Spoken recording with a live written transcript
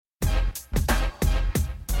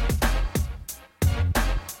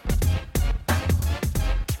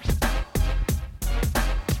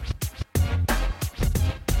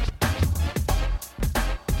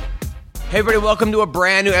Hey everybody, welcome to a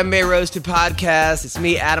brand new MMA Roasted podcast. It's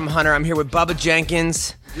me, Adam Hunter. I'm here with Bubba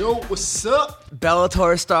Jenkins. Yo, what's up?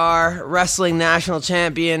 Bellator star, wrestling national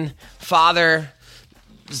champion, father,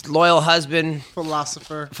 loyal husband.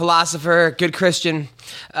 Philosopher, good Christian.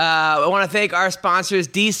 I want to thank our sponsors,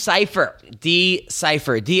 D-Cipher.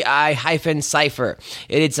 D-Cipher, D-I-Cipher.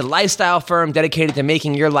 It's a lifestyle firm dedicated to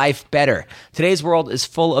making your life better. Today's world is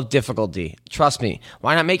full of difficulty. Trust me.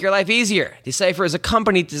 Why not make your life easier? D-Cipher is a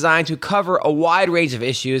company designed to cover a wide range of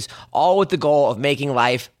issues, all with the goal of making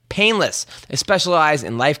life painless. They specialize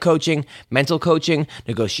in life coaching, mental coaching,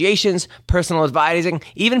 negotiations, personal advising,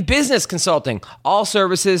 even business consulting, all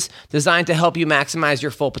services designed to help you maximize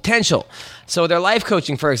your full potential. So their life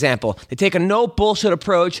coaching, for example, they take a no bullshit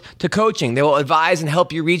approach to coaching. They will advise and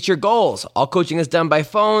help you reach your goals. All coaching is done by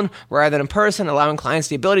phone rather than in person, allowing clients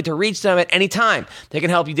the ability to reach them at any time. They can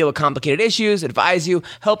help you deal with complicated issues, advise you,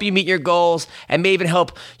 help you meet your goals, and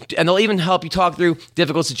they'll even help you talk through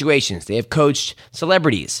difficult situations. They have coached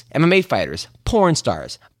celebrities, MMA fighters, porn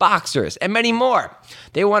stars, boxers, and many more.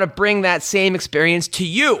 They want to bring that same experience to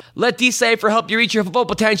you. Let D-Cipher help you reach your full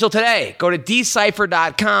potential today. Go to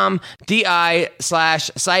D-Cipher.com,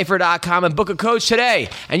 D-I/Cipher.com, and book a coach today.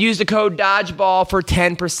 And use the code DODGEBALL for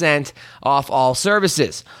 10% off all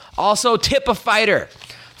services. Also, tip a fighter.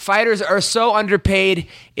 Fighters are so underpaid,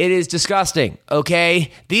 it is disgusting,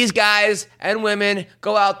 okay? These guys and women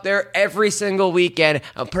go out there every single weekend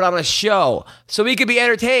and put on a show so we can be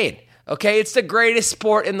entertained, okay? It's the greatest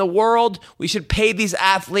sport in the world. We should pay these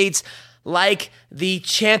athletes like the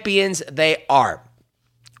champions they are.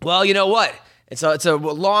 Well, you know what? It's a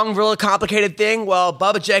long, really complicated thing. Well,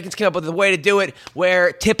 Bubba Jenkins came up with a way to do it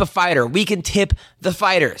where tip a fighter. We can tip the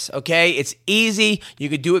fighters, okay? It's easy. You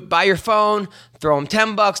could do it by your phone. Throw them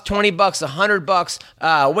 $10, $20,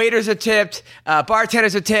 $100. Waiters are tipped.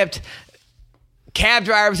 Bartenders are tipped. Cab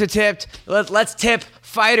drivers are tipped. Let's tip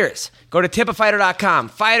fighters. Go to tipafighter.com.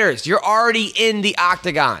 Fighters, you're already in the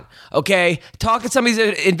octagon, okay? Talk to some of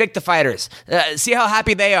these Invicta fighters. See how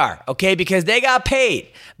happy they are, okay? Because they got paid.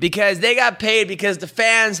 Because the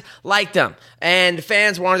fans liked them. And the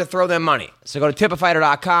fans wanted to throw them money. So go to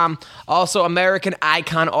tipafighter.com. Also, American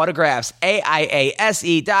Icon Autographs,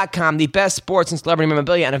 AIASE.com. The best sports and celebrity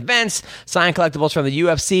memorabilia and events. Signed collectibles from the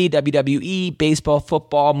UFC, WWE, baseball,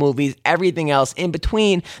 football, movies, everything else in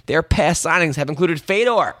between. Their past signings have included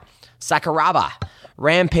Fedor, Sakuraba,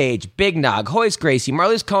 Rampage, Big Nog, Hoist Gracie,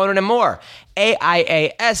 Marlies Conan, and more.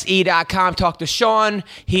 AIASE.com. Talk to Sean.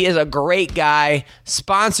 He is a great guy.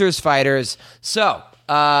 Sponsors fighters. So,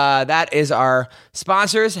 that is our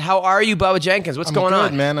sponsors. How are you, Bubba Jenkins? What's going on? I'm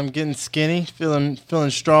good, man. I'm getting skinny, feeling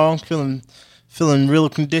strong, feeling real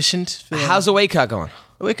conditioned. How's the weight cut going?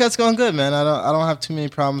 The weight cut's going good, man. I don't have too many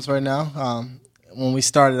problems right now. When we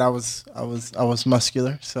started, I was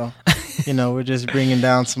muscular, so we're just bringing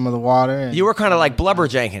down some of the water. And, you were kind of like Blubber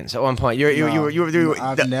Jenkins at one point.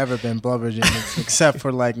 I've never been Blubber Jenkins except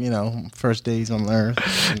for first days on Earth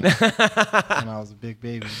when I was a big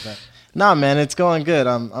baby. But nah, man, it's going good.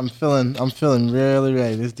 I'm feeling really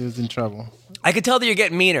ready. This dude's in trouble. I could tell that you're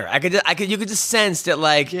getting meaner. You could just sense that,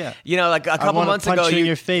 like a couple months ago, I want to punch you in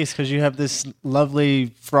your face because you have this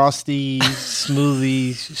lovely, frosty,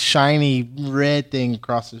 smoothie, shiny red thing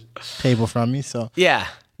across the table from me. So yeah,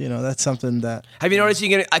 that's something that. Have you noticed you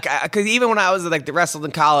get? Because even when I was wrestled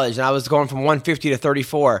in college and I was going from 150 to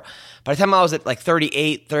 34. By the time I was at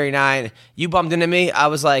 38, 39, you bumped into me. I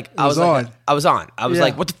was on. I was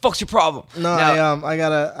like, what the fuck's your problem? No, now,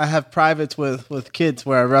 I have privates with kids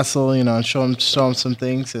where I wrestle, and show them some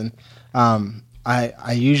things, and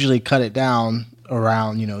I usually cut it down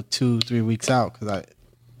around 2-3 weeks out because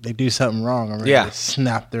they do something wrong. I'm ready to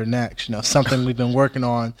snap their necks. Something we've been working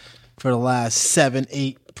on for the last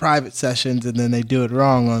 7-8 private sessions, and then they do it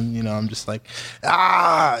wrong on. I'm just like so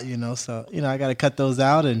I got to cut those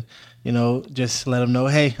out and. Just let them know,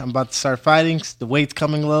 hey, I'm about to start fighting. The weight's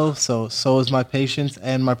coming low, so is my patience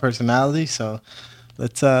and my personality. So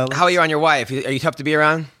let's How are you on your wife? Are you tough to be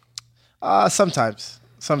around? Sometimes.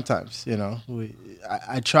 I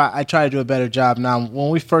try to do a better job now. When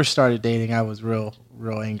we first started dating, I was real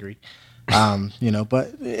angry.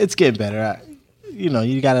 But it's getting better.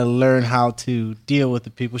 You got to learn how to deal with the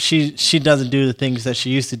people. She doesn't do the things that she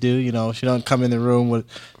used to do. She don't come in the room with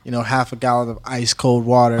half a gallon of ice cold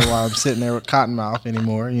water while I'm sitting there with Cottonmouth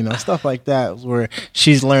anymore. Stuff like that. Where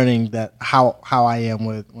she's learning that how I am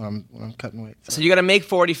when I'm cutting weight. So you got to make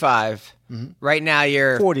 45. Mm-hmm. Right now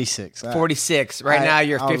you're 46. 46. Right now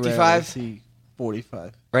you're 55.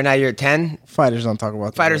 45. Right now you're at 10? Fighters don't talk about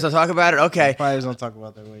that. Fighters don't talk about it? Okay. Fighters don't talk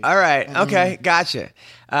about their weight. All right. Okay. Gotcha.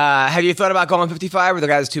 Have you thought about going 55 or the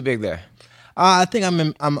guy's too big there? I think I'm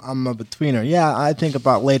a betweener. Yeah, I think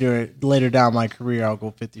about later down my career, I'll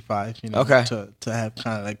go 55. Okay. To have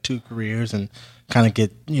kind of like 2 careers and kind of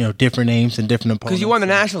get different names and different opponents. Because you won the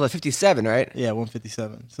Nationals at 57, right? Yeah,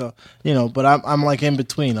 157. So but I'm like in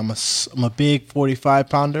between. I'm a big 45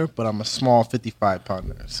 pounder, but I'm a small 55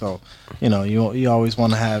 pounder. So you always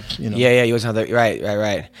want to have Yeah, you always have that.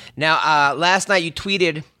 Right. Now, last night you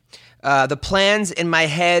tweeted, the plans in my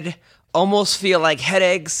head almost feel like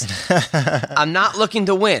headaches. I'm not looking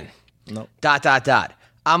to win. Nope. ...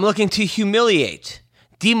 I'm looking to humiliate,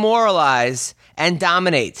 demoralize, and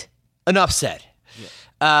dominate. An upset.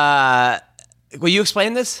 Yeah. Will you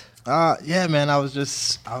explain this? Yeah, man. I was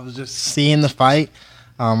just seeing the fight.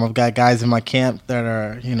 I've got guys in my camp that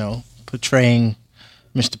are portraying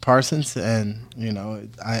Mr. Parsons, and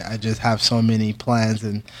I just have so many plans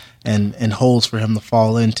and holes for him to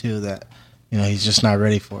fall into that. He's just not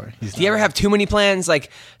ready for it. Do you ever have too many plans?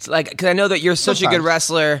 Because I know that you're such Sometimes. a good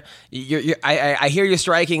wrestler. I hear your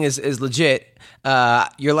striking is legit.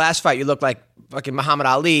 Your last fight, you looked like fucking Muhammad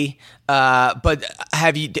Ali. But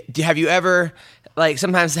have you ever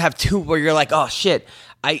sometimes have two where you're like, oh shit,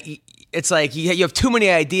 it's like you have too many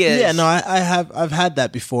ideas. Yeah, no, I've had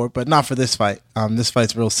that before, but not for this fight. This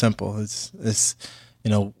fight's real simple. It's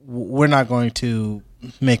we're not going to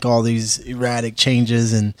make all these erratic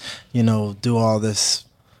changes and do all this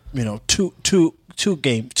two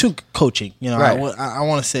coaching. Right. I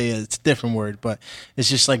want to say it's a different word, but it's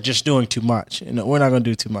just doing too much. We're not going to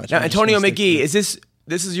do too much. Now, Antonio McGee, is this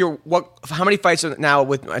is your what? How many fights now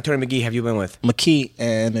with Antonio McGee have you been with? McKee,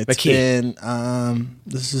 and it's been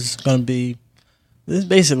this is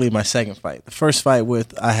basically my second fight. The first fight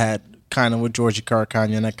I had kind of with Georgie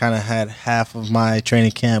Carcagna, and I kind of had half of my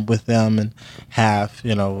training camp with them and half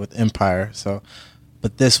with Empire. So,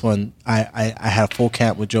 but this one I had a full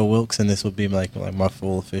camp with Joe Wilkes, and this would be like my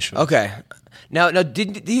full official. Okay. Now,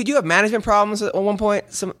 did you have management problems at one point?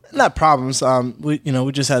 Not problems. We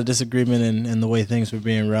just had a disagreement in the way things were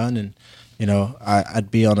being run, and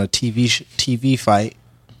I'd be on a TV fight,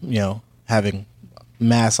 having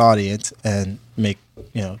mass audience and make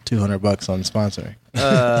 $200 on sponsoring.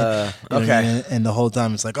 Okay. And the whole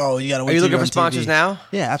time it's like, oh, you gotta wait. Are you till looking you're for on sponsors TV. now?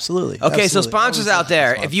 Yeah, absolutely. Okay, so Absolutely. sponsors out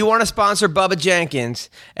there, if you want to sponsor Bubba Jenkins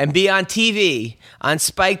and be on TV on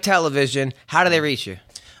Spike Television, how do they reach you?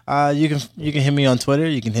 You can hit me on Twitter.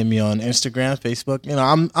 You can hit me on Instagram, Facebook.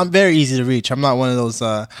 I'm very easy to reach. I'm not one of those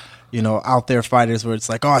out there fighters where it's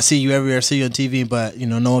like, oh, I see you everywhere, I see you on TV, but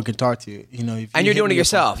no one can talk to you. And you're doing it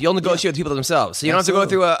yourself. You'll negotiate with people themselves, so you don't have to go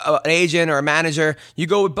through an agent or a manager. You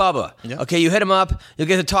go with Bubba. Yeah. Okay, you hit him up. You'll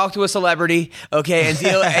get to talk to a celebrity. Okay, and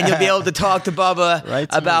you'll be able to talk to Bubba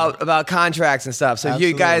about contracts and stuff. So Absolutely.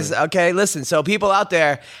 You guys, okay, listen. So people out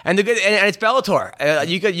there, and the good, and it's Bellator.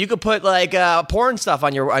 You could put like porn stuff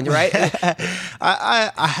on your right.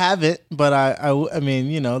 I have it, but I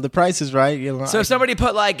mean the price is right. So if somebody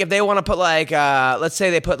put if they want to put let's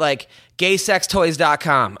say they put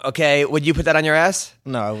gaysextoys.com, okay, would you put that on your ass?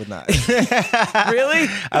 No, I would not. Really?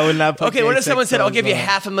 I would not put Okay, what if someone said, I'll give you on.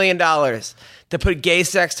 $500,000 to put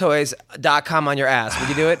gaysextoys.com on your ass? Would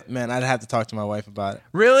you do it? Man, I'd have to talk to my wife about it.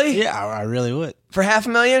 Really? Yeah, I really would. For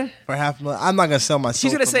 $500,000? For $500,000, I'm not gonna sell my soul.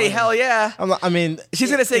 She's gonna for say, money. hell yeah.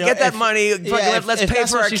 She's gonna say, get that money. Let's pay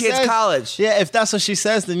for our kids' college. Yeah, if that's what she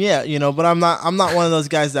says, then yeah, But I'm not one of those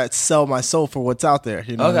guys that sell my soul for what's out there.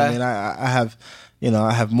 You know what I mean? I have.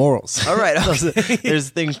 I have morals. All right. Okay.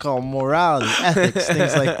 There's things called morality, ethics,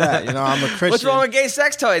 things like that. I'm a Christian. What's wrong with gay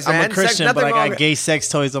sex toys, man? I'm a Christian, but I got gay sex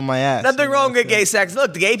toys on my ass. Nothing wrong with gay sex.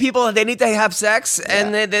 Look, the gay people, they need to have sex,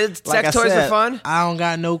 and sex toys are fun. I don't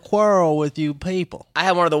got no quarrel with you people. I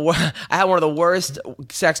had one of the worst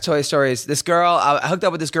sex toy stories. This girl, I hooked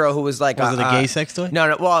up with this girl who was like, was it a gay sex toy?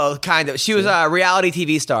 No, well, kind of. She was a reality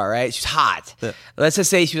TV star, right? She's hot. Yeah. Let's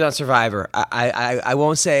just say she was on Survivor. I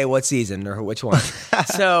won't say what season or which one.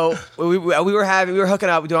 So we were hooking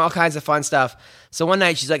up, doing all kinds of fun stuff. So one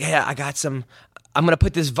night she's like, hey, I'm gonna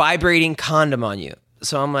put this vibrating condom on you.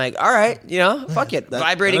 So I'm like, all right, fuck it.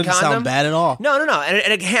 Vibrating that doesn't condom. Sound bad at all. No. And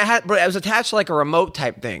it was attached to like a remote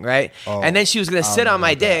type thing, right? Oh, and then she was gonna sit on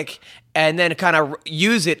my dick and then kind of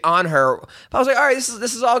use it on her. But I was like, all right, this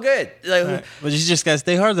is all good. Like, right. But you just gotta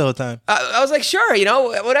stay hard the whole time. I was like, sure,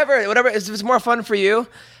 whatever. It's more fun for you.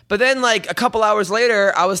 But then like a couple hours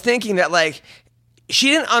later, I was thinking that like, she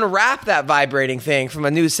didn't unwrap that vibrating thing from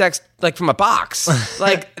a new sex, like from a box.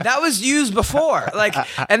 Like that was used before. Like,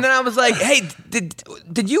 and then I was like, hey,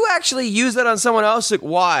 did you actually use that on someone else? Like,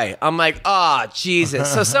 why? I'm like, oh, Jesus.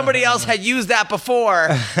 So somebody else had used that before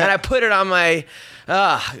and I put it on my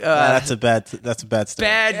That's a bad story.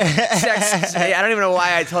 Bad sex. I don't even know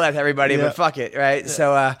why I told that to everybody, but fuck it, right?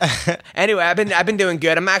 So anyway, I've been doing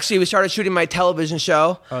good. We started shooting my television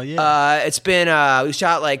show. Oh yeah. It's been we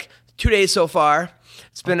shot like 2 days so far.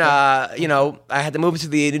 It's been I had to move into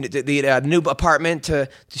the new apartment to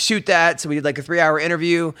shoot that. So we did like a 3-hour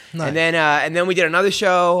interview, Nice. and then we did another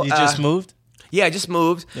show. You just moved? Yeah, I just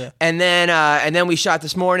moved, Yeah. and then we shot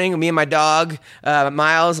this morning. Me and my dog,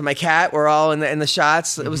 Miles, and my cat. We're all in the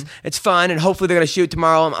shots. It's fun, and hopefully they're gonna shoot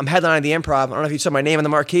tomorrow. I'm headlining the Improv. I don't know if you saw my name on the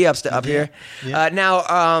marquee up here. Yeah.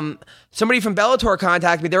 Now, somebody from Bellator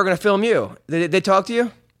contacted me. They were gonna film you. They talk to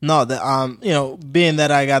you? No, being that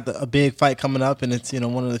I got a big fight coming up, and it's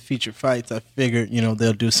one of the featured fights, I figured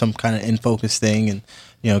they'll do some kind of in focus thing and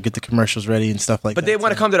get the commercials ready and stuff like that. But they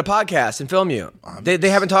want to come to the podcast and film you. They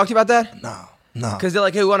haven't talked to you about that? No. Because they're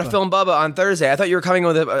like, hey, we want to film Bubba on Thursday. I thought you were coming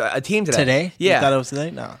with a team today. Today? Yeah. You thought it was today?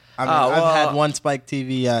 No. I've had one Spike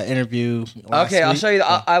TV interview last I'll week. show you.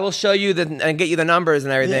 I will show you and get you the numbers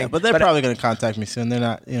and everything. Yeah, but they're probably going to contact me soon. They're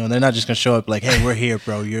not, they're not just going to show up like, hey, we're here,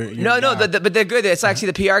 bro. You're No, but they're good. It's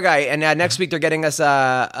actually the PR guy, and next week they're getting us.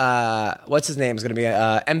 What's his name is going to be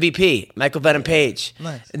MVP, Michael Venom Page.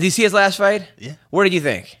 Nice. Did you see his last fight? Yeah. What did you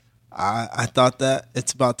think? I thought that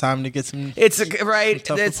it's about time to get some. It's right.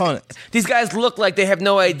 Tough opponents. These guys look like they have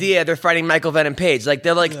no idea they're fighting Michael Venom Page. Like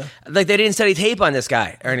they're like they didn't study tape on this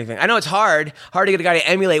guy or anything. I know it's hard to get a guy to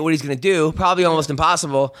emulate what he's going to do. Probably almost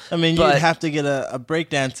impossible. I mean, but you'd have to get a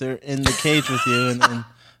breakdancer in the cage with you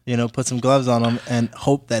and put some gloves on him and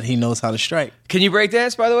hope that he knows how to strike. Can you break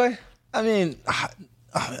dance, by the way? I mean,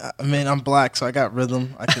 I'm black, so I got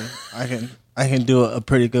rhythm. I can do a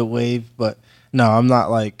pretty good wave, but no, I'm not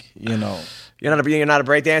like You're not a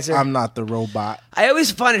break dancer. I'm not the robot. I always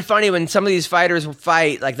find it funny when some of these fighters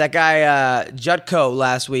fight, like that guy Jutko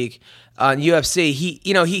last week on UFC.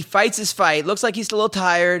 He fights his fight. Looks like he's a little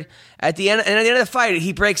tired. At the end of the fight,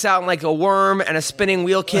 he breaks out in like a worm and a spinning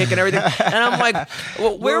wheel kick and everything. And I'm like,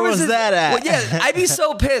 well, where was that at? Well, yeah, I'd be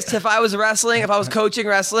so pissed if I was coaching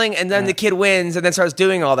wrestling, and then the kid wins and then starts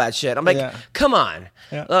doing all that shit. I'm like, come on.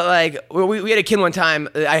 Yeah. Like we had a kid one time.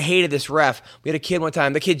 I hated this ref. We had a kid one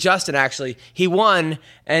time. The kid Justin actually, he won,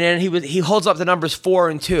 and then he holds up the numbers 4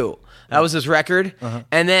 and 2. That was his record.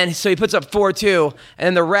 And then so he puts up 4-2, and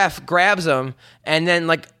then the ref grabs him, and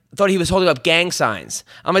then thought he was holding up gang signs.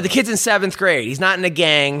 I'm like, the kid's in 7th grade. He's not in a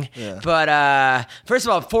gang. Yeah. But first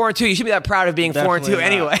of all, 4 and 2. You should be that proud of being 4 and 2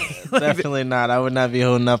 anyway. Definitely not. I would not be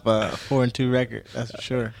holding up a 4 and 2 record. That's for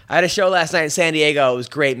sure. I had a show last night in San Diego. It was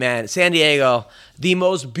great, man. San Diego, the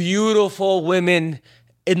most beautiful women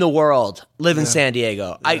in the world live in San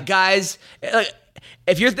Diego. Guys.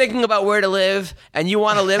 If you're thinking about where to live and you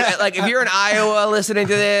want to live, like if you're in Iowa listening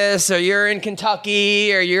to this, or you're in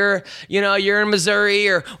Kentucky, or you're in Missouri,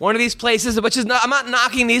 or one of these places, which is not, I'm not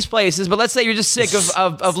knocking these places, but let's say you're just sick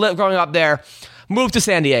of growing up there, move to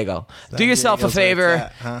San Diego. Do yourself a favor.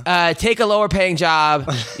 Take a lower paying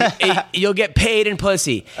job. You'll get paid in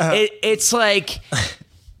pussy. It's like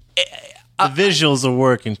the visuals are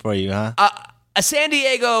working for you, huh? A San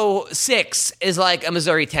Diego 6 is like a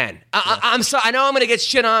Missouri 10. I'm sorry. I know I'm going to get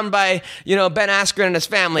shit on by Ben Askren and his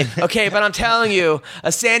family. Okay, but I'm telling you,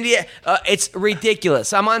 a San Diego, it's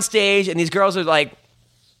ridiculous. I'm on stage and these girls are like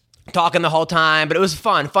talking the whole time, but it was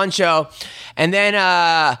fun show. And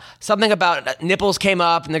then something about nipples came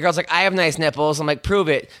up, and the girl's like, I have nice nipples. I'm like, prove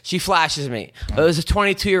it. She flashes me. It was a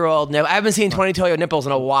 22-year-old nipple. I haven't seen 22-year-old nipples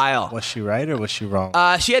in a while. Was she right or was she wrong?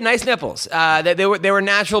 She had nice nipples. They were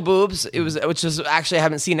natural boobs. Which is actually, I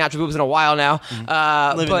haven't seen natural boobs in a while now.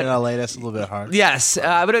 Living in LA, that's a little bit hard. Yes,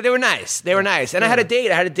 but they were nice. They were nice. And I had a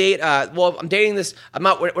date. Well, I'm dating this.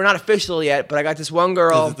 We're not official yet, but I got this one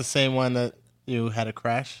girl. Is it the same one that you had a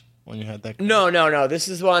crash? When you had that? No. This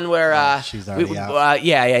is one where she's already out.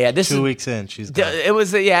 Yeah. This 2 weeks in, she's gone. It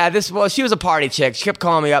was she was a party chick. She kept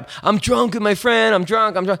calling me up. I'm drunk with my friend. I'm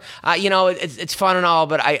drunk. It's fun and all,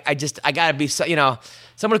 but I gotta be.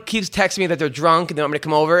 Someone keeps texting me that they're drunk and they want me to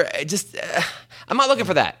come over. I'm not looking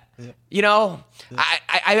for that. Yeah.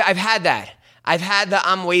 I've had that. I've had the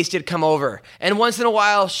I'm wasted come over, and once in a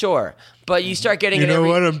while, sure. But you start getting. You know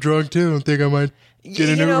what? I'm drunk too. I think I might. Get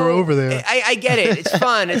an Uber over there. I get it. It's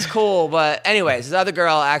fun. It's cool. But anyways, this other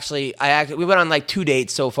girl we went on like 2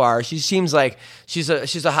 dates so far. She seems like she's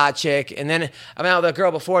a hot chick. And then the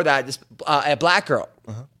girl before that, this a black girl.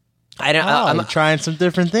 I'm trying some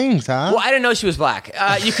different things, huh? Well, I didn't know she was black.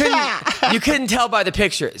 You couldn't tell by the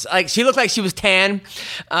pictures. Like she looked like she was tan.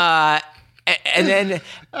 And and then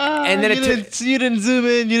you didn't zoom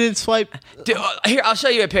in. You didn't swipe. Dude, here, I'll show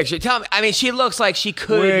you a picture. Tell me. I mean, she looks like she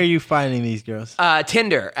could. Where are you finding these girls?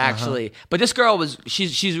 Tinder, actually. But this girl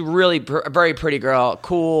she's really a very pretty girl.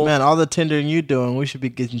 Cool. Man, all the Tindering you doing, we should be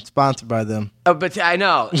getting sponsored by them. Oh, but I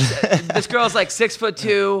know this girl's like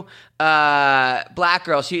 6'2", black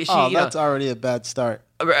girl. She that's already a bad start.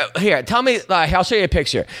 Here, tell me. I'll show you a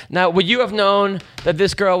picture. Now, would you have known that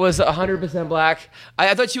this girl was 100% black?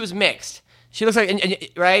 I thought she was mixed. She looks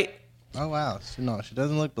like, right? Oh wow, no, she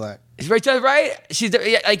doesn't look black. Right? She's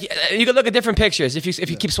like, you can look at different pictures. If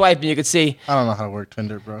you keep swiping, you could see. I don't know how to work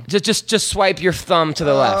Tinder, bro. Just swipe your thumb to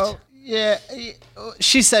the left. Yeah,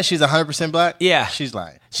 she says she's 100% black. Yeah, she's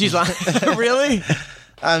lying. She's lying. Really?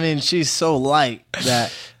 I mean, she's so light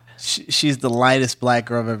that she's the lightest black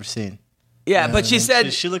girl I've ever seen. Yeah, but she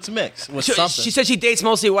said she looks mixed with something. something. She said she dates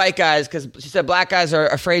mostly white guys because she said black guys are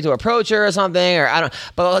afraid to approach her or something, or I don't.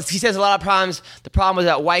 But she says a lot of problems. The problem was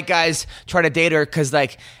that white guys try to date her because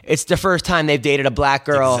like it's the first time they've dated a black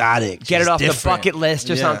girl. Exotic, get it off different. The bucket list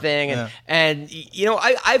or something. And you know,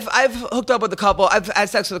 I've hooked up with a couple. I've had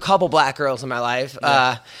sex with a couple black girls in my life.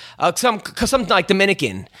 Yeah. Some like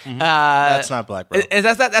Dominican. Mm-hmm. That's not black, bro.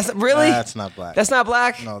 That's really. That's not black. That's not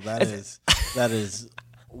black. No, that is.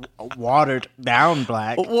 Watered down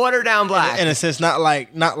black. Watered down black. In a sense, not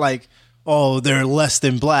like oh, they're less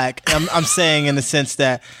than black. I'm saying in the sense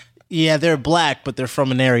that yeah, they're black, but they're from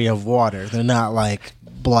an area of water. They're not like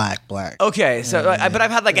black. Okay, so but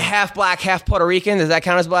I've had like a half black, half Puerto Rican. Does that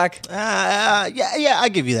count as black? Yeah, I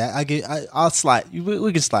give you that. I'll slide.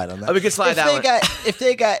 We can slide on that. We can slide that one. If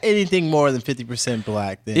they got anything more than 50%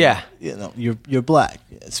 black, then you know you're black,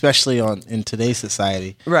 especially in today's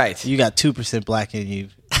society. Right. You got 2% black in you.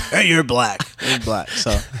 You're black. You're black.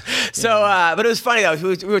 So, but it was funny though.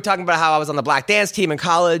 We were talking about how I was on the black dance team in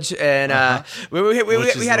college, and we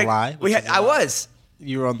had a lie. I was.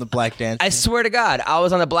 You were on the black dance team? I swear to God, I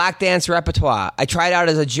was on the black dance repertoire. I tried out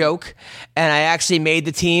as a joke, and I actually made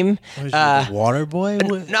the team. The water boy?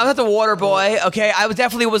 No, I'm not the water boy. Okay, I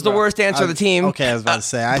definitely was the worst dancer of the team. Okay, I was about to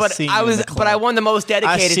say. But I won the most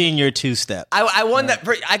dedicated. I've seen your two-step. I won that.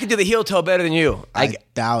 I could do the heel toe better than you. I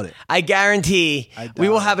doubt it. I guarantee we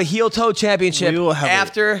will have a heel toe championship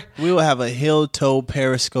after. We will have a heel toe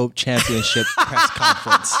periscope championship press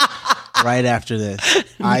conference. Right after this,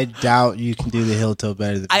 I doubt you can do the heel toe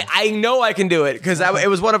better than me. I know I can do it because it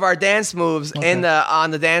was one of our dance moves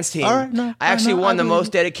on the dance team. All right, I actually won the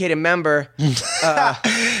most dedicated member.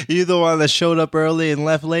 You the one that showed up early and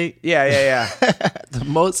left late? Yeah. The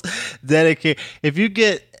most dedicated. If you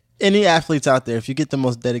get any athletes out there, if you get the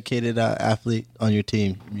most dedicated athlete on your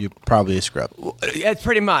team, you're probably a scrub. It's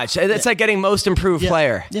pretty much. It's like getting most improved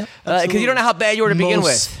player. Yeah, because you don't know how bad you were to begin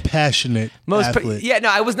with. Passionate athlete. No,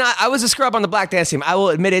 I was not. I was a scrub on the black dance team. I will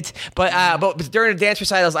admit it. But during the dance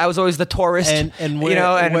recitals, I was always the tourist. And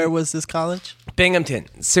where was this college? Binghamton,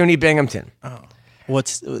 SUNY Binghamton. Oh.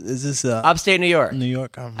 Is this upstate New York? New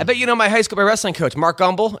York. I bet you know my high school wrestling coach, Mark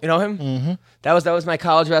Gumble. You know him? Mm-hmm. That was my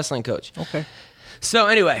college wrestling coach. Okay. So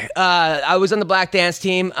anyway, I was on the black dance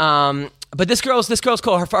team. But this girl's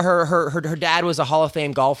cool. Her dad was a Hall of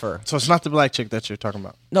Fame golfer. So it's not the black chick that you're talking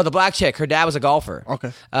about. No, the black chick. Her dad was a golfer.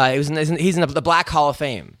 Okay. He's in the Black Hall of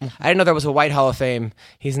Fame. I didn't know there was a White Hall of Fame.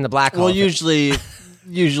 He's in the Black Hall of Fame.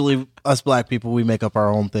 Usually us black people, we make up our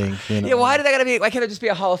own thing. You know? Yeah. Why can't there just be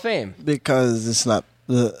a Hall of Fame? Because it's not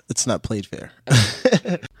played fair.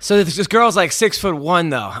 So this girl's like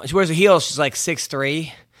 6'1" though. She wears a heel. She's like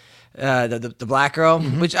 6'3". The black girl,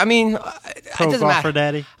 which I mean, it doesn't matter.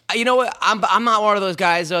 Daddy. You know what? I'm not one of those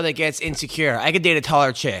guys though that gets insecure. I could date a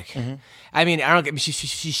taller chick. Mm-hmm. I mean, I don't get.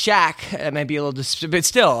 She's Shaq. That might be a little, but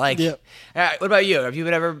still, like. Yeah. What about you? Have you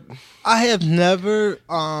ever? I have never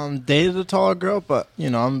dated a taller girl, but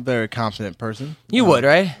I'm a very confident person. You would,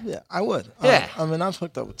 right? Yeah, I would. Yeah. I mean, I've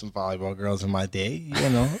hooked up with some volleyball girls in my day.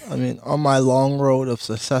 I mean, on my long road of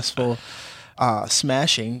successful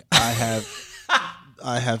smashing,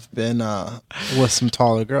 I have been with some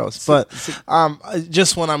taller girls, but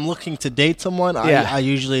just when I'm looking to date someone, I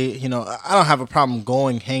usually, I don't have a problem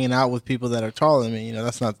hanging out with people that are taller than me.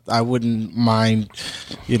 That's not. I wouldn't mind,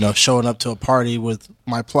 showing up to a party with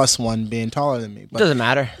my plus one being taller than me. But, doesn't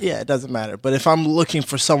matter. Yeah, it doesn't matter. But if I'm looking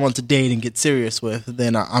for someone to date and get serious with,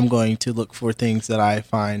 then I'm going to look for things that I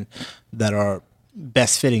find that are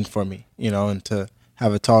best fitting for me. And to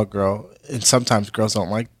have a tall girl, and sometimes girls don't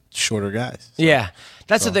like shorter guys. So. Yeah.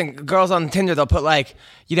 That's the thing. Girls on Tinder, they'll put like,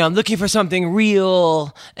 I'm looking for something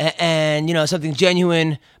real and something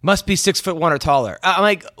genuine. Must be 6'1" or taller. I'm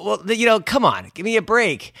like, well, come on, give me a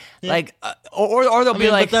break. Yeah. Like, or they'll be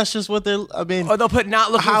like, but that's just what they're. Or they'll put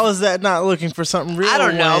not looking. How is that not looking for something real? I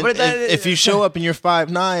don't know, but if you show up and you're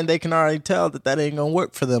 5'9", they can already tell that ain't gonna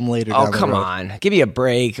work for them later. Oh, come on, give me a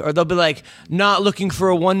break. Or they'll be like, not looking for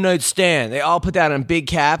a one night stand. They all put that in big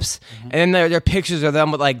caps, and then their pictures of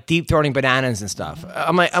them with like deep throating bananas and stuff.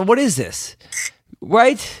 I'm like, what is this?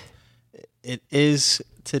 Right? It is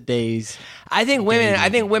today's. I think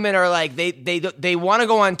women are like they want to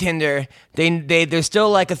go on Tinder. There's still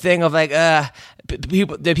like a thing of like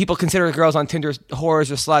people consider girls on Tinder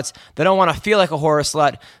whores or sluts. They don't want to feel like a whore or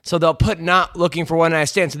slut, so they'll put not looking for one night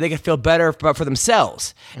stand so they can feel better for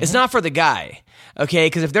themselves. It's not for the guy. Okay,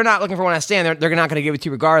 because if they're not looking for one night stand, they're not going to give it to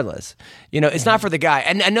you regardless. It's not for the guy,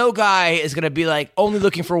 and no guy is going to be like only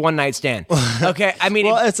looking for one night stand. Okay, I mean,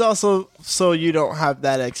 well, it's also so you don't have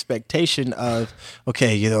that expectation of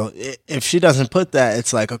okay, if she doesn't put that,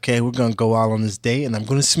 it's like okay, we're going to go out on this date, and I'm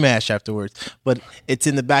going to smash afterwards. But it's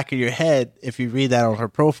in the back of your head if you read that on her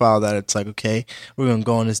profile that it's like okay, we're going to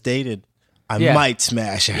go on this date and I might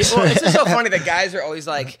smash her. Well, it's just so funny that guys are always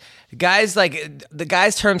like, the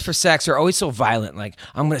guys' terms for sex are always so violent. Like,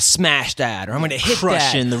 I'm going to smash that, or I'm going to hit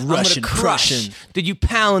Crushing, that. the Russian crush. Did you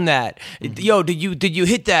pound that? Yo, did you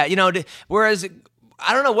hit that? Whereas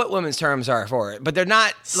I don't know what women's terms are for it, but they're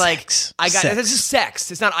not like This is sex.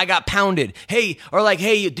 It's not I got pounded. Hey, or like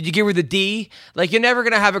hey, did you give her the D? Like you're never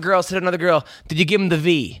gonna have a girl say to another girl, did you give him the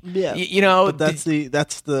V? Yeah, but that's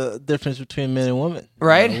the difference between men and women,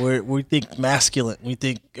 right? We think masculine. We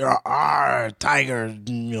think tiger,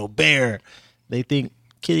 bear. They think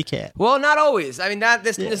kitty cat. Well, not always. I mean,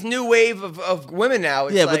 this new wave of women now.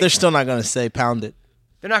 It's but they're still not gonna say pound it.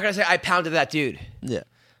 They're not gonna say I pounded that dude. Yeah,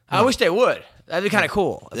 I wish they would. That'd be kind of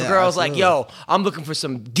cool. If a girl's like, yo, I'm looking for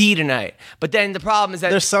some D tonight. But then the problem is that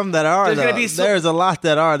there's some that are. There's a lot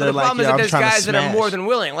that are. They're the problem like, is that there's guys that are more than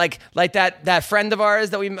willing. Like that friend of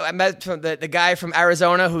ours that we met, from the guy from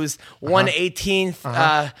Arizona who's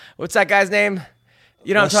 1/18th. What's that guy's name?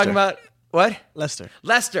 You know what I'm talking about? What? Lester.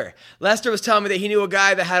 Lester was telling me that he knew a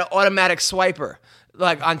guy that had an automatic swiper.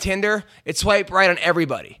 Like on Tinder, it swiped right on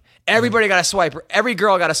everybody. Everybody got a swipe. Every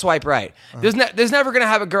girl got a swipe right. There's never gonna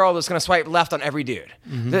have a girl that's gonna swipe left on every dude.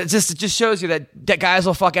 It just shows you that guys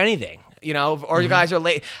will fuck anything, or you guys are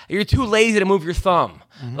late. You're too lazy to move your thumb.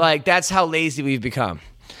 Like that's how lazy we've become.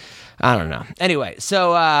 I don't know. Anyway,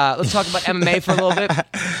 so let's talk about MMA for a little bit.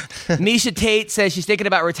 Miesha Tate says she's thinking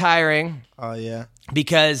about retiring. Oh yeah,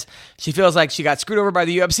 because she feels like she got screwed over by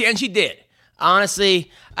the UFC, and she did.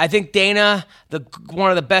 Honestly, I think Dana,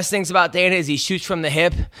 one of the best things about Dana is he shoots from the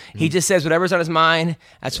hip. He just says whatever's on his mind.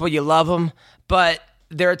 That's why you love him. But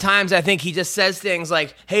there are times I think he just says things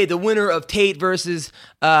like, hey, the winner of Tate versus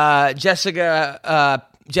Jessica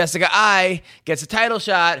I gets a title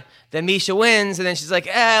shot. Then Miesha wins, and then she's like,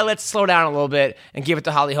 let's slow down a little bit and give it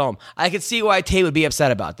to Holly Holm. I could see why Tate would be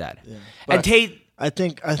upset about that. Yeah. And Tate... I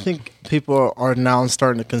think people are now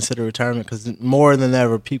starting to consider retirement because more than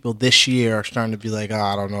ever, people this year are starting to be like,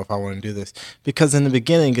 I don't know if I want to do this. Because in the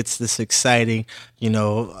beginning, it's this exciting,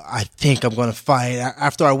 I think I'm going to fight.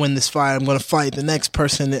 After I win this fight, I'm going to fight the next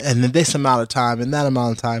person in this amount of time and that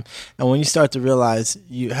amount of time. And when you start to realize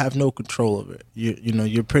you have no control over it,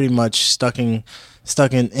 you're pretty much stuck in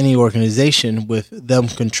any organization with them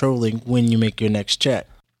controlling when you make your next check.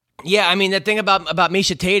 Yeah, I mean, the thing about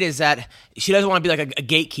Miesha Tate is that she doesn't want to be like a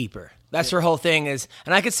gatekeeper. That's her whole thing is,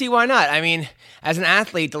 and I can see why not. I mean, as an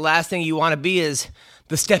athlete, the last thing you want to be is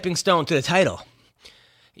the stepping stone to the title.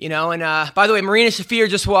 And by the way, Marina Shafir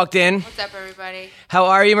just walked in. What's up, everybody? How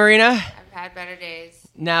are you, Marina? I've had better days.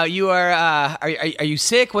 Now, you are you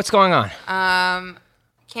sick? What's going on?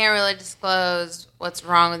 Can't really disclose what's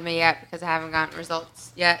wrong with me yet because I haven't gotten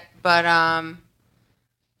results yet, but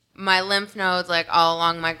my lymph nodes, like all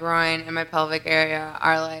along my groin and my pelvic area,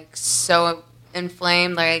 are like so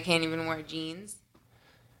inflamed, like I can't even wear jeans.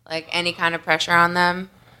 Like any kind of pressure on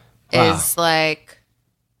them is like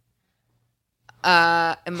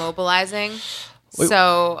immobilizing. Wait.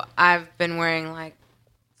 So I've been wearing like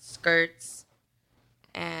skirts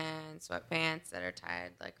and sweatpants that are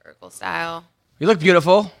tied like Urkel style. You look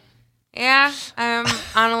beautiful. Yeah, I'm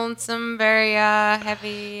on some very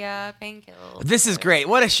heavy painkillers. This is great.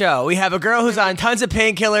 What a show. We have a girl who's on tons of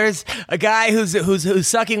painkillers, a guy who's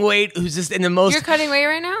sucking weight, who's just in the most... You're cutting weight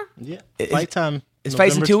right now? Yeah. Fight time. It's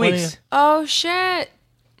fights in 2 weeks. Oh, shit.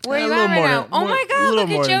 Where you at right now? Oh, my God, look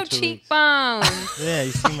at your cheekbones. Yeah,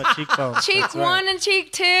 you see my cheekbones. Cheek 1 and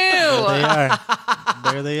cheek 2. They are.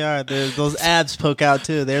 There they are. Those abs poke out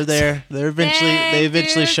too. They're there. They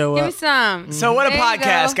eventually show Give up. me some. So what a There you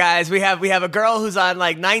podcast, go. guys. We have a girl who's on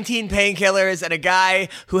like 19 painkillers and a guy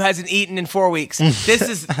who hasn't eaten in 4 weeks. This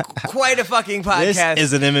is quite a fucking podcast.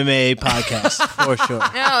 This is an MMA podcast for sure.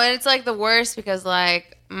 No, and it's like the worst because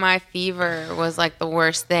like my fever was like the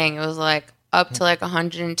worst thing. It was like up to like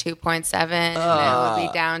 102.7 and then it would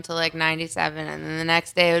be down to like 97 and then the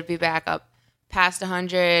next day it would be back up past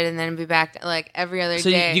 100 and then be back to, like every other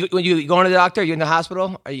day. When you going to the doctor, you in the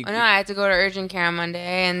hospital? Are you? Oh, no, I had to go to urgent care on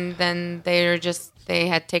Monday and then they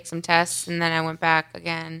had to take some tests and then I went back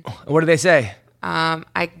again. What did they say?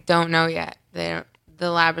 I don't know yet. The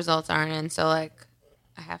lab results aren't in, so like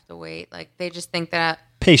I have to wait. Like they just think that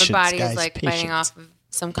Patience, my body guys, is like patience. fighting off of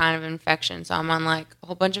some kind of infection. So I'm on like a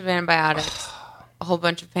whole bunch of antibiotics, a whole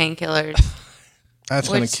bunch of painkillers. That's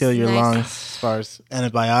going Which to kill your is nice. lungs as far as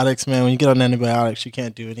antibiotics, man. When you get on antibiotics, you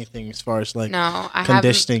can't do anything as far as like No, I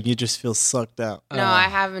conditioning. You just feel sucked out. No, I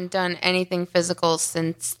haven't done anything physical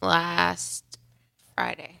since last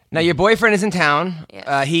Friday. Now your boyfriend is in town.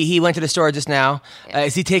 Yes. He went to the store just now. Yes.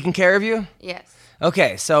 Is he taking care of you? Yes.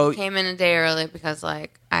 Okay, so Came in a day early because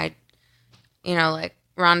like like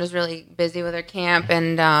Rhonda's really busy with her camp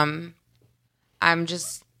and I'm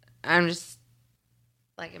just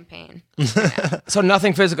like in pain. so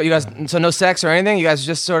nothing physical. You guys, so no sex or anything. You guys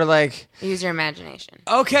just sort of like. Use your imagination.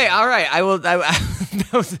 Okay, all right. I will. All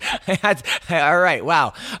right.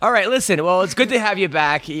 Wow. All right. Listen. Well, it's good to have you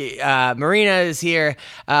back. Marina is here.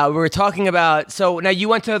 We were talking about. So now you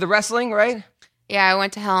went to the wrestling, right? It Yeah, I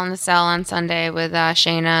went to Hell in the Cell on Sunday with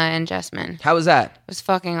Shayna and Jessman. It How was that? was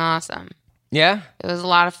fucking awesome. Yeah. It was a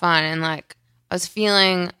lot of fun and like I was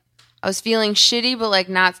feeling shitty, but like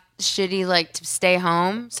not shitty like to stay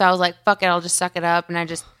home. So I was like, fuck it, I'll just suck it up. And I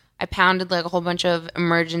pounded like a whole bunch of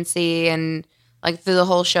emergency and like through the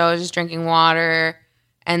whole show I was just drinking water.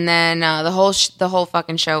 And then the whole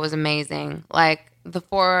fucking show was amazing. Like the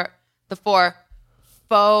four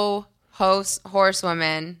faux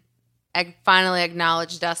horsewomen finally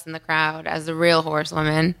acknowledged us in the crowd as the real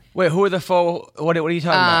horsewomen. Wait, who are the faux? What are you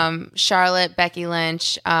talking about? Charlotte, Becky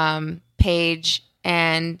Lynch, Paige,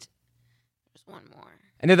 and there's one more.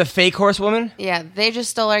 And they're the fake horsewoman. Yeah, they just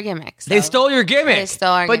stole our gimmicks. They stole your gimmick. They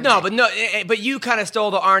stole our but gimmick. but you kind of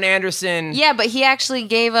stole the Arn Anderson. Yeah, but he actually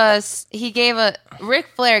Ric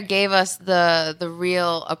Flair gave us the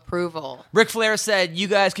real approval. Ric Flair said you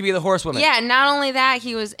guys could be the horsewoman. Yeah, not only that,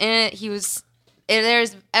 he was in it.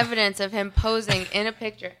 There's evidence of him posing in a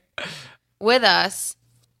picture with us,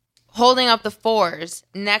 holding up the fours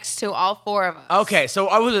next to all four of us. Okay, so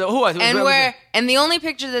who was it? And the only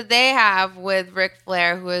picture that they have with Ric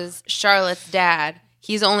Flair, who is Charlotte's dad,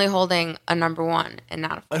 he's only holding a number one and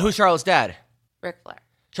not a four. And who's Charlotte's dad? Ric Flair.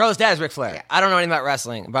 Charlotte's dad is Ric Flair. Yeah. I don't know anything about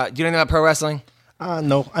wrestling. Do you know anything about pro wrestling?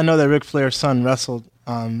 No, I know that Ric Flair's son wrestled.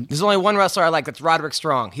 There's only one wrestler I like. That's Roderick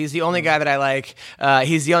Strong. He's the only guy that I like.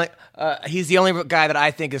 He's the only guy that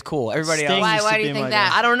I think is cool. Everybody Sting else, used Why to do you be think my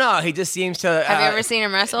that? I don't know. He just seems to. Have you ever seen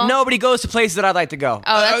him wrestle? Nobody goes to places that I'd like to go.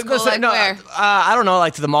 Oh, that's cool. Like where? I don't know,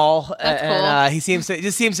 like to the mall. That's cool. And he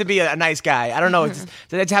just seems to be a nice guy. I don't know. I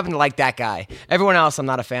just happen to like that guy. Everyone else, I'm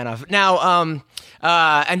not a fan of. Now,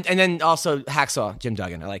 and then also Hacksaw Jim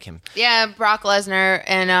Duggan. I like him. Yeah, Brock Lesnar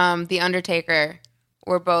and The Undertaker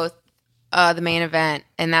were both the main event,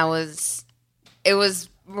 and it was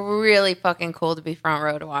really fucking cool to be front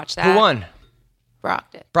row to watch that. Who won? Brock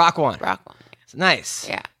did. Brock won. Brock won. Nice.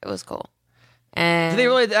 Yeah, it was cool. And Did they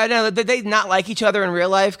really? I know. Did they not like each other in real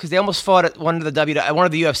life? Because they almost fought at one of the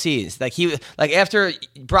UFCs. Like after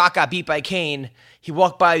Brock got beat by Kane, he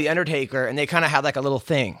walked by the Undertaker, and they kind of had like a little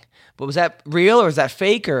thing. But was that real or was that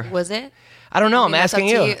fake or? was it? I don't know. I'm That's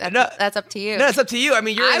asking up to you. That's up to you. No, it's up to you. I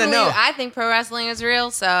mean, you're in the know. I think pro wrestling is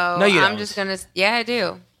real, so No, you I'm don't. just gonna. Yeah, I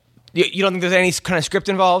do. You don't think there's any kind of script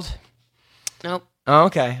involved? Nope. Oh,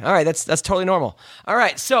 okay. All right. That's totally normal. All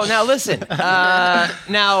right. So now listen. What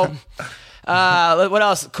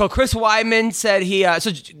else? Chris Weidman said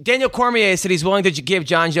so Daniel Cormier said he's willing to give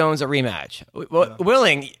John Jones a rematch.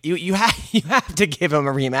 Willing? You have to give him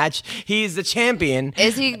a rematch. He's the champion.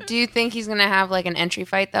 Is he? Do you think he's gonna have like an entry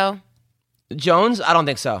fight though? Jones? I don't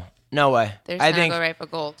think so. No way. They're just gonna go right for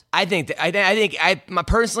gold.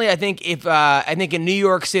 Personally, I think in New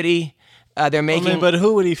York City, they're making. but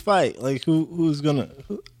who would he fight? Like who's gonna?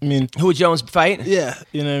 Who would Jones fight? Yeah,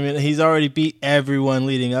 you know what I mean. He's already beat everyone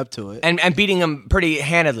leading up to it, And beating him pretty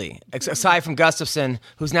handedly, aside from Gustafson,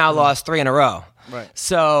 who's now lost 3 in a row. Right.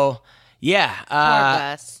 So, yeah. Poor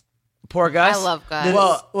Gus. Poor Gus. I love Gus.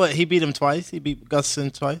 Well, what, he beat him twice? He beat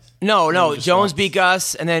Gustafson twice? No. just Jones once? beat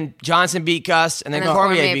Gus, and then Johnson beat Gus, and then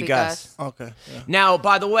Cormier beat Gus. Okay. Yeah. Now,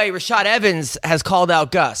 by the way, Rashad Evans has called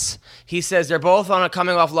out Gus. He says they're both on a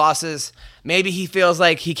coming off losses. Maybe he feels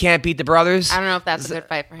like he can't beat the brothers. I don't know if that's a good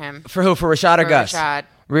fight for him. For who? For Rashad or Gus? Rashad.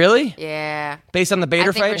 Really? Yeah. Based on the Bader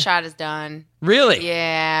I think fight? Rashad is done. Really?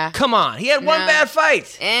 Yeah. Come on. He had one No. bad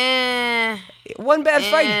fight. One bad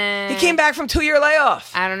fight. He Eh. came back from 2-year layoff.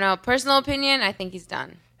 I don't know. Personal opinion, I think he's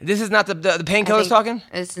done. This is not the painkillers I think talking?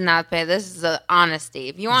 This is not pay. This is honesty.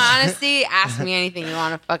 If you want honesty, ask me anything you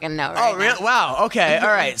want to fucking know. Right Oh, really? now. Wow. Okay. All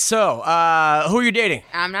right. So, who are you dating?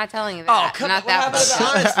 I'm not telling you Oh, that. come not on. What that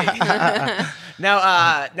happened to honesty?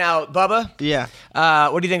 Now, Bubba, Yeah.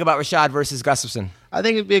 what do you think about Rashad versus Gustafson? I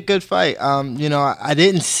think it'd be a good fight. I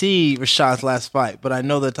didn't see Rashad's last fight, but I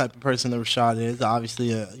know the type of person that Rashad is.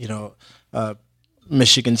 Obviously, a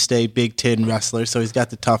Michigan State Big Ten wrestler, so he's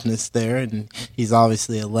got the toughness there, and he's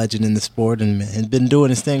obviously a legend in the sport and been doing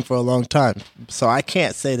his thing for a long time. So I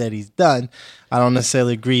can't say that he's done. I don't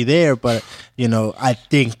necessarily agree there, but I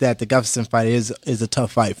think that the Gustafson fight is a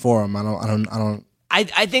tough fight for him.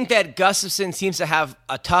 I think that Gustafson seems to have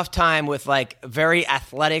a tough time with like very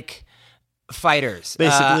athletic fighters.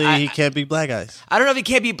 Basically, he can't beat black guys. I don't know if he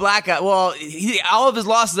can't beat black guys. Well, all of his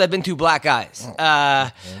losses have been to black guys.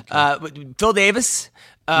 Phil Davis,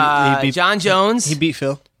 He beat- John Jones. He beat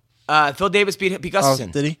Phil. Phil Davis beat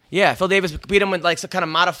Gustafson. did he? Yeah, Phil Davis beat him with like some kind of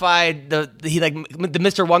modified the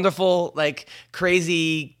Mr. Wonderful like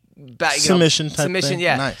crazy. Submission type submission, thing?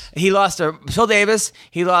 yeah. Nice. He lost to Phil Davis.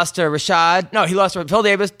 He lost to Rashad. No, he lost to Phil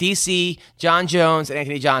Davis, DC, John Jones, and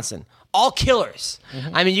Anthony Johnson. All killers.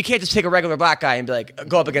 Mm-hmm. I mean, you can't just take a regular black guy and be like,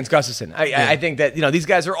 go up against Gustafson. I think that these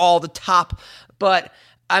guys are all the top. But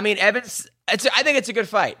I mean, Evans. I think it's a good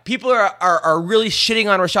fight. People are really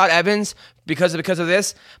shitting on Rashad Evans because of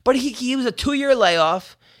this. But he was a 2-year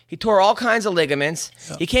layoff. He tore all kinds of ligaments.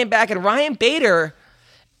 Yep. He came back, and Ryan Bader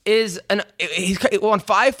he's won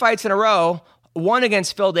 5 fights in a row. One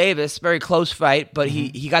against Phil Davis, very close fight, but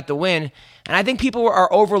he got the win. And I think people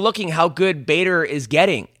are overlooking how good Bader is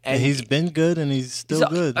getting. And he's been good, and he's still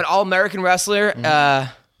good. An all-American wrestler.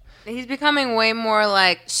 He's becoming way more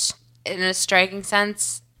like, in a striking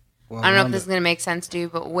sense, I don't know if this is going to make sense to you,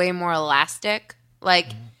 but way more elastic. Like,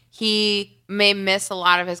 he may miss a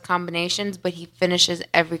lot of his combinations, but he finishes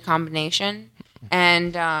every combination.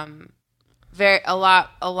 And a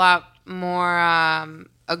lot more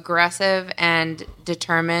aggressive and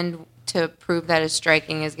determined to prove that his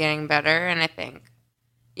striking is getting better. And I think,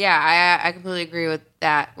 I completely agree with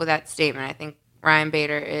that statement. I think Ryan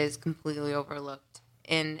Bader is completely overlooked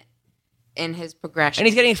in his progression. And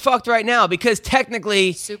he's getting fucked right now because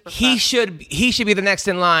technically Super he fucked. should be the next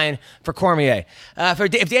in line for Cormier.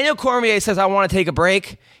 If Daniel Cormier says, I want to take a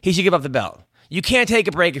break, he should give up the belt. You can't take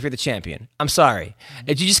a break if you're the champion. I'm sorry.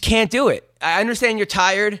 You just can't do it. I understand you're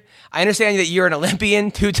tired. I understand that you're an Olympian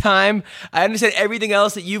 2-time. I understand everything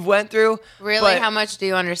else that you've went through. Really? but How much do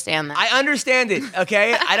you understand that? I understand it,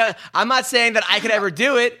 okay? I'm not saying that I could ever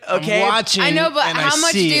do it, okay? I'm watching. I know, but and how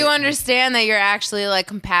much do see you it. understand that you're actually like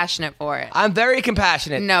compassionate for it? I'm very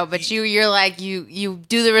compassionate. No, but you're like you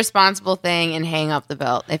do the responsible thing and hang up the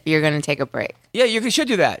belt if you're going to take a break. Yeah, you should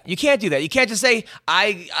do that. You can't do that. You can't just say,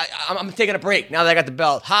 I'm taking a break now that I got the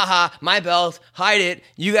belt. Ha ha, my belt, hide it.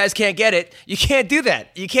 You guys can't get it. You can't do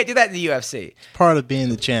that. You can't do that in the UFC. Part of being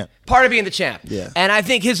the champ. Part of being the champ. Yeah. And I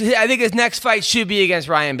think his next fight should be against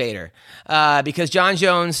Ryan Bader. Because John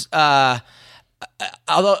Jones, although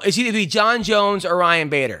it's either be John Jones or Ryan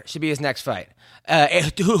Bader, should be his next fight.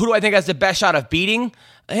 Who do I think has the best shot of beating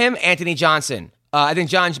him? Anthony Johnson. I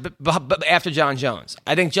think after John Jones.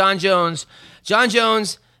 I think John Jones,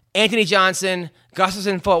 Anthony Johnson,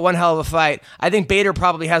 Gustafson fought one hell of a fight. I think Bader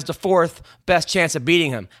probably has the 4th best chance of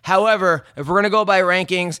beating him. However, if we're going to go by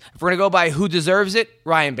rankings, if we're going to go by who deserves it,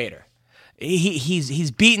 Ryan Bader.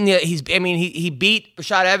 He's beaten he beat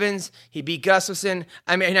Rashad Evans, he beat Gustafson.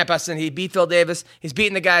 I mean, not Gustafson, he beat Phil Davis. He's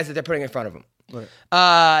beating the guys that they're putting in front of him. Right.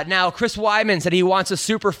 Now, Chris Weidman said he wants a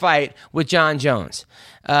super fight with John Jones.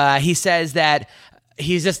 He says that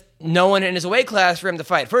he's just no one in his weight class for him to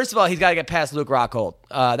fight. First of all, he's got to get past Luke Rockhold.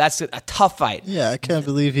 That's a tough fight. Yeah, I can't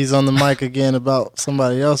believe he's on the mic again about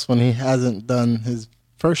somebody else when he hasn't done his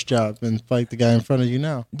first job and fight the guy in front of you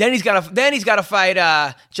now. Then he's got to fight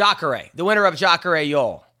Jacare, the winner of Jacare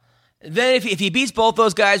Yol. Then if he beats both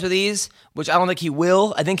those guys with ease, which I don't think he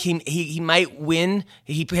will, I think he might win.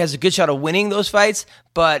 He has a good shot of winning those fights,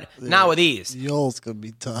 but not with ease. Yol's gonna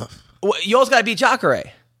be tough. Yol's got to beat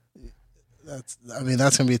Jacare. That's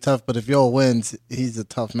gonna be tough. But if Yol wins, he's a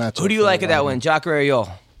tough matchup. Who do you like at that win, Jacare or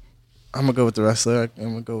Yol? I'm gonna go with the wrestler. I'm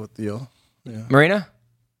gonna go with Yo. Yeah. Marina?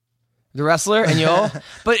 The wrestler and Yo?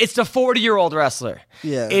 But it's the 40-year-old wrestler.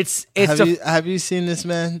 Yeah. Have you seen this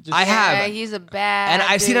man? I have. Yeah, he's a bad And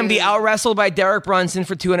I've seen him be out-wrestled by Derek Brunson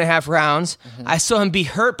for 2.5 rounds. Mm-hmm. I saw him be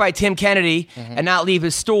hurt by Tim Kennedy and not leave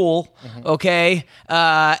his stool, okay?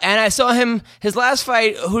 And I saw him, his last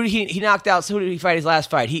fight, who did he knocked out? So who did he fight his last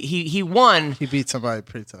fight? He won. He beat somebody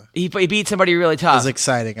pretty tough. He beat somebody really tough. It was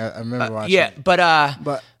exciting. I remember watching Yeah, it.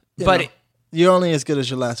 but you're only as good as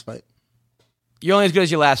your last fight. You're only as good as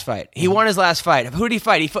your last fight. He won his last fight. Who did he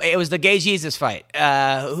fight? It was the Gay Jesus fight.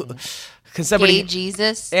 Gay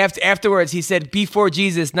Jesus? Afterwards, he said, "Before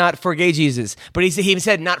Jesus, not for gay Jesus." But he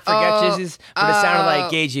said, "Not forget Jesus," but it sounded like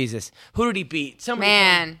gay Jesus. Who did he beat?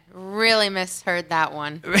 Man, really misheard that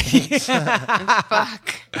one.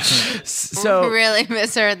 Fuck. So really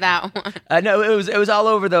misheard that one. No, it was all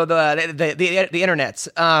over though the internets.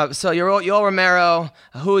 So Yoel Romero,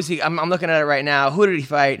 who is he? I'm looking at it right now. Who did he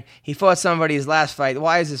fight? He fought somebody his last fight.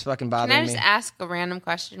 Why is this fucking bothering me? Can I just ask a random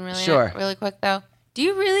question really quick though? Do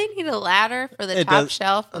you really need a ladder for the top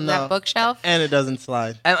shelf of that bookshelf? And it doesn't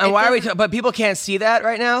slide. And why are we? But people can't see that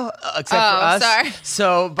right now, except for us. Sorry.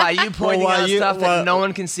 So by you pointing out stuff that no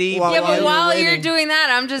one can see. But while you're doing that,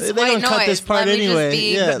 I'm just white noise. Cut this part Let me anyway. just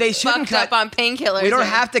be But they shouldn't fucked up on painkillers. We don't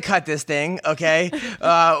have to cut this thing, okay?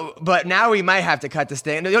 But now we might have to cut this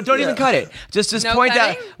thing. Don't even cut it. Just No point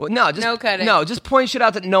cutting? out. Well, no, just No cutting. No, just point shit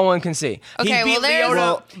out that no one can see. Okay, he beat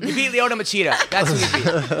He beat Lyoto Machida. That's who he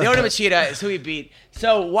beat. Lyoto Machida is who he beat.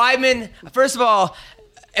 So Weidman, first of all,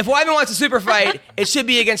 if Weidman wants a super fight, it should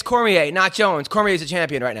be against Cormier, not Jones. Cormier is a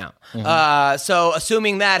champion right now. So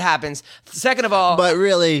assuming that happens. Second of all, but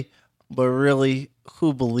really,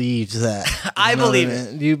 who believes that? I believe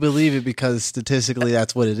it. You believe it because statistically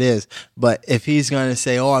that's what it is. But if he's going to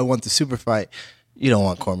say, "Oh, I want the super fight," you don't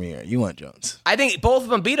want Cormier. You want Jones. I think both of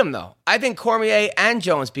them beat him, though. I think Cormier and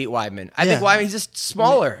Jones beat Weidman. I think Weidman, he's just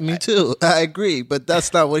smaller. Me too. I agree. But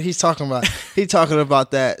that's not what he's talking about. He's talking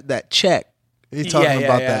about that check. He's talking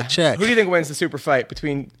about that check. Who do you think wins the super fight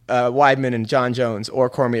between Weidman and John Jones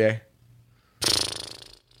or Cormier?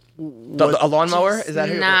 A lawnmower? Is that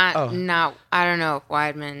who? No, I don't know if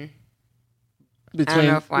Weidman.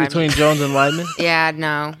 Between Jones and Weidman? Yeah,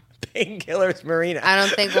 no. Painkillers, Marina. I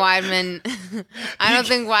don't think Weidman. I don't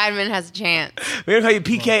think Weidman has a chance. We're gonna call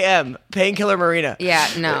you PKM, Painkiller Marina. Yeah,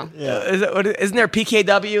 no. Isn't there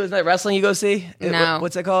PKW? Isn't that wrestling you go see? No.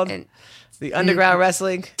 What's it called? The underground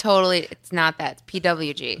wrestling? Totally, it's not that. It's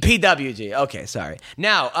PWG. PWG. Okay, sorry.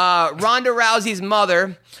 Now, Ronda Rousey's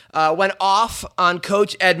mother went off on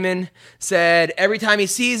Coach Edmond, said every time he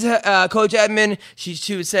sees Coach Edmond,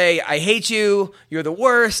 she would say, "I hate you, you're the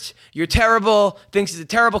worst, you're terrible," thinks he's a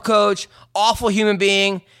terrible coach, awful human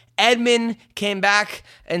being. Edmond came back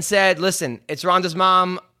and said, "Listen, it's Ronda's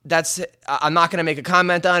mom. I'm not going to make a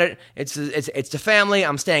comment on it. It's the family.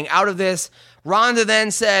 I'm staying out of this." Ronda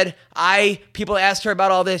then said, people asked her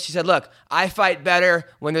about all this. She said, "Look, I fight better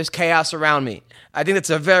when there's chaos around me." I think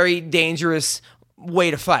that's a very dangerous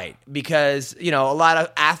way to fight because, a lot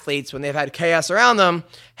of athletes, when they've had chaos around them,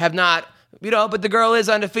 have not, but the girl is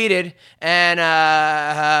undefeated. And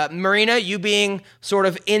Marina, you being sort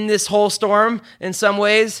of in this whole storm in some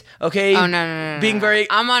ways, okay? Oh, no. Being very...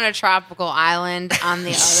 I'm on a tropical island on the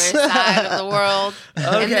other side of the world.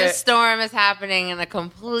 Okay. And this storm is happening in a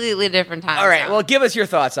completely different time All right, zone. well, give us your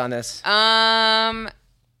thoughts on this.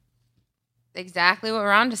 Exactly what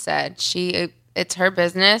Rhonda said. It's her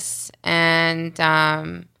business, and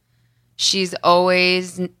she's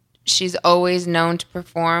always known to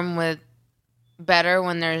perform with better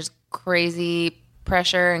when there's crazy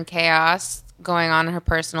pressure and chaos going on in her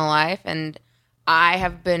personal life, and I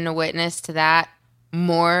have been a witness to that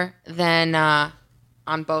more than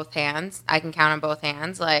on both hands. I can count on both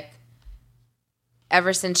hands. Like,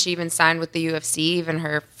 ever since she even signed with the UFC, even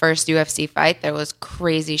her first UFC fight, there was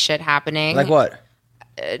crazy shit happening. Like what?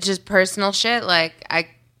 Just personal shit. Like,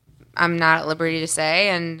 I'm not at liberty to say,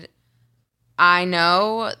 and I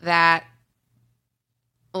know that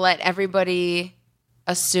let everybody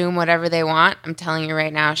assume whatever they want. I'm telling you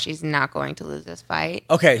right now, she's not going to lose this fight.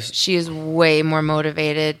 Okay. She is way more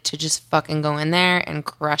motivated to just fucking go in there and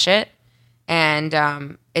crush it.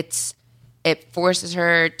 And it forces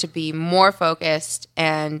her to be more focused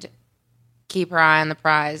and keep her eye on the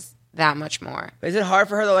prize that much more. Is it hard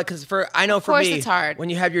for her though? Like, because I know for me, of course it's hard. When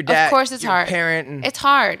you have your dad, of course it's your hard. Parent, and it's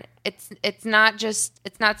hard. It's not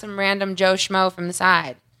some random Joe Schmo from the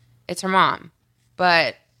side. It's her mom,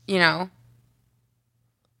 but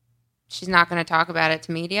she's not going to talk about it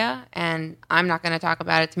to media, and I'm not going to talk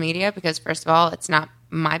about it to media because, first of all, it's not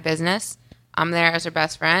my business. I'm there as her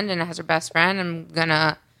best friend, and as her best friend, I'm going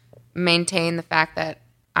to maintain the fact that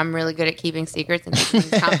I'm really good at keeping secrets and keeping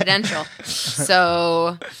things confidential.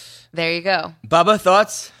 So there you go. Bubba,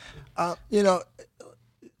 thoughts? I've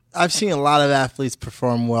seen a lot of athletes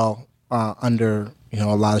perform well under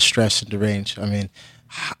a lot of stress and deranged. I mean,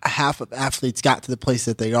 half of athletes got to the place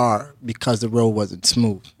that they are because the road wasn't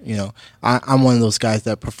smooth. I'm one of those guys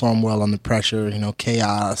that perform well under pressure.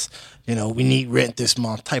 Chaos. We need rent this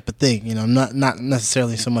month type of thing. Not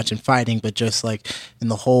necessarily so much in fighting, but just like in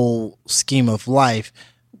the whole scheme of life,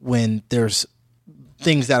 when there's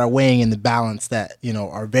things that are weighing in the balance that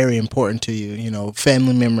are very important to you,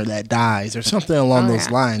 family member that dies or something along those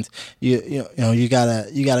lines. You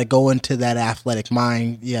gotta go into that athletic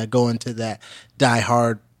mind. Go into that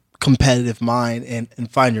diehard competitive mind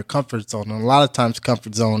and find your comfort zone. And a lot of times,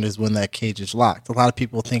 comfort zone is when that cage is locked. A lot of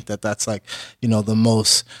people think that that's like the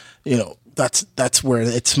most that's where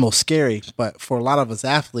it's most scary. But for a lot of us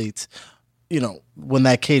athletes, when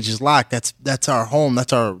that cage is locked, that's our home.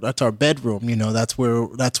 That's our bedroom. That's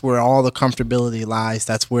where all the comfortability lies.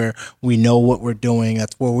 That's where we know what we're doing.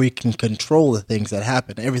 That's where we can control the things that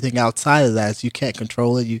happen. Everything outside of that is you can't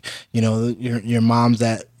control it. Your mom's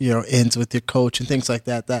that ends with your coach and things like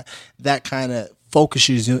that. That kind of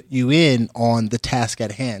focuses you in on the task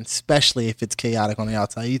at hand, especially if it's chaotic on the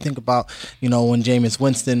outside. You think about, when Jameis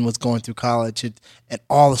Winston was going through college and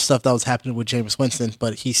all the stuff that was happening with Jameis Winston,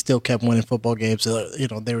 but he still kept winning football games.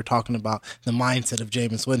 They were talking about the mindset of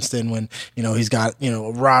Jameis Winston when, he's got,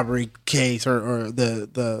 a robbery case or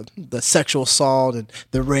the sexual assault and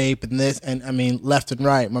the rape and this. And I mean, left and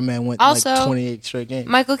right, my man went also, like 28 straight games.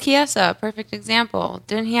 Michael Chiesa, perfect example.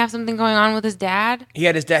 Didn't he have something going on with his dad? He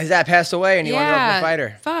had his dad passed away and he wanted to go a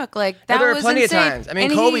fighter. Fuck, like that. But there were was plenty insane. of times. I mean,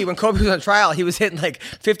 And when Kobe was on trial, he was hitting like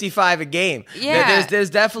 55 a game. Yeah, there's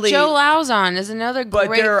definitely Joe Lauzon is another great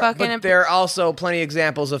fucking. But there are also plenty of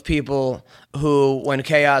examples of people who, when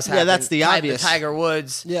chaos happened, that's the obvious. The Tiger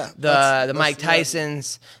Woods, the Mike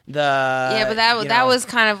Tysons, but that was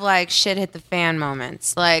kind of like shit hit the fan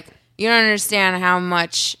moments. Like, you don't understand how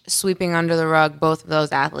much sweeping under the rug both of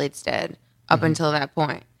those athletes did up until that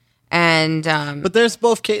point. And but there's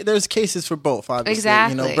cases for both, obviously.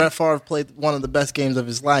 Exactly. Brett Favre played one of the best games of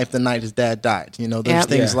his life the night his dad died. There's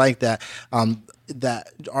things like that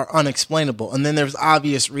that are unexplainable. And then there's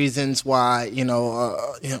obvious reasons why,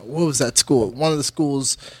 what was that school? One of the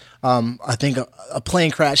schools, I think a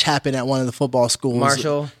plane crash happened at one of the football schools.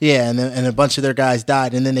 Marshall. Yeah, and a bunch of their guys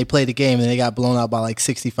died, and then they played the game and they got blown out by like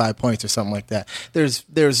 65 points or something like that. There's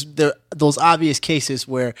those obvious cases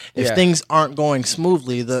where if things aren't going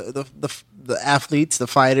smoothly, the athletes, the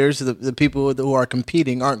fighters, the people who are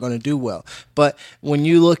competing aren't going to do well. But when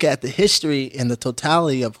you look at the history and the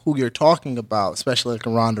totality of who you're talking about, especially like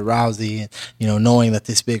Ronda Rousey, and knowing that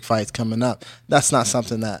this big fight's coming up, that's not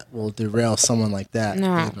something that will derail someone like that.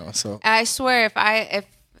 No. So I swear,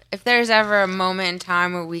 if there's ever a moment in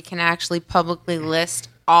time where we can actually publicly list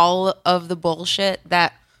all of the bullshit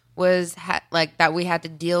that was that we had to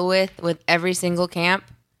deal with every single camp,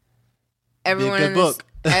 everyone be a good book.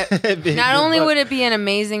 Not only would it be an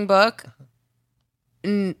amazing book,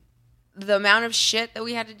 the amount of shit that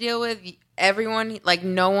we had to deal with, everyone, like,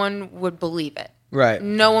 no one would believe it. Right.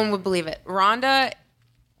 No one would believe it. Rhonda,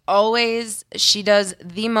 she does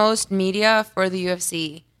the most media for the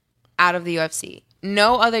UFC out of the UFC.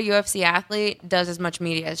 No other UFC athlete does as much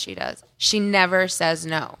media as she does. She never says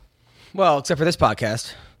no. Well, except for this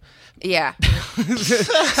podcast. Yeah.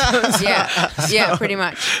 Yeah, pretty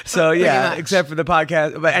much. So, much. except for the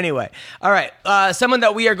podcast. But anyway. All right. Someone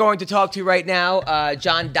that we are going to talk to right now,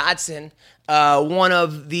 John Dodson, one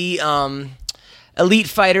of the elite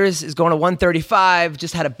fighters, is going to 135,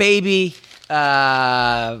 just had a baby.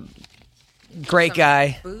 Great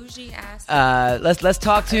guy. Bougie ass. Let's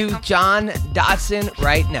talk to John Dodson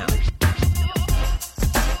right now.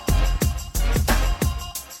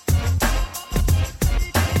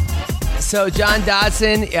 So, John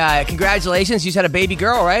Dodson, congratulations. You just had a baby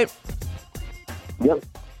girl, right? Yep.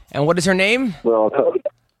 And what is her name? Well,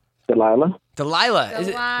 Delilah. Delilah.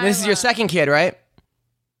 This is your second kid, right?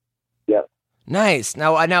 Yep. Nice.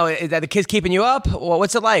 Now, is that the kid's keeping you up? Well,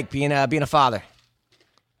 what's it like being a father?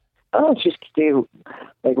 Oh, she's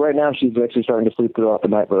like right now. She's actually starting to sleep throughout the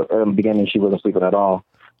night, but in the beginning she wasn't sleeping at all.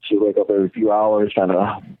 She'd wake up every few hours, trying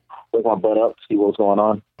to wake my butt up, see what was going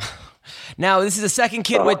on. Now, this is the second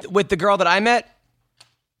kid with the girl that I met?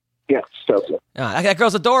 Yeah, so. That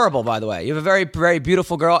girl's adorable, by the way. You have a very, very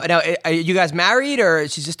beautiful girl. Now, are you guys married, or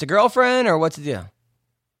she's just a girlfriend, or what's the deal?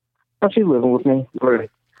 Oh, she's living with me. We're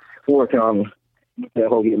working on that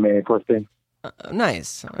whole getting married first thing.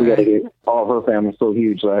 Nice. We got to get all of her family's so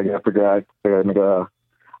huge, so I got to figure out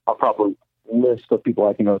I'll probably list of people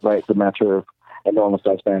I can invite to match her enormous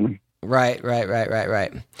size family. Right.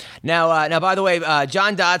 Now, by the way,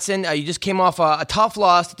 John Dodson, you just came off a tough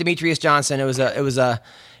loss to Demetrius Johnson. It was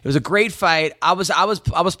a great fight. I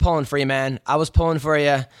was pulling for you, man. I was pulling for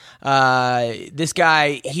you. This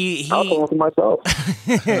guy, he. I was pulling for myself.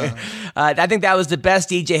 I think that was the best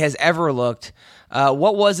DJ has ever looked.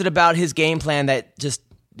 What was it about his game plan that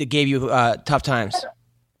gave you tough times?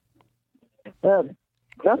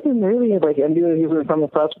 Nothing really. Like, I knew he was going to come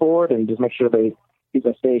and press forward and just make sure he's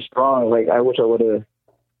going to stay strong. Like, I wish I would have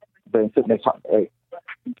been sitting there. I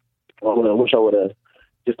wish I would have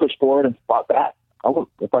just pushed forward and fought back.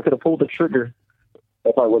 If I could have pulled the trigger,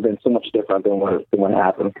 that probably would have been so much different than what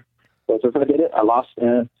happened. So since I did it, I lost,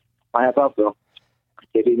 and my half out, so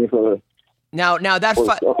it beat me for now that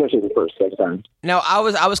fight, especially the first 6 times. Now I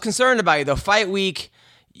was concerned about you though. Fight week,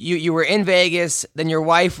 you were in Vegas, then your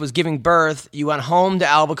wife was giving birth. You went home to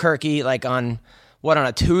Albuquerque like on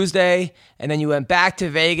a Tuesday, and then you went back to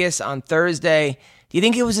Vegas on Thursday. Do you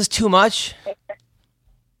think it was just too much?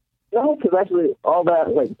 No, because actually all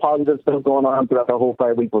that like positive stuff going on throughout the whole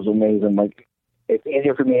fight week was amazing. Like, it's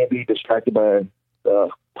easier for me to be distracted by the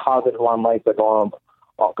positive limelight that go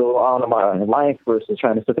on in my life versus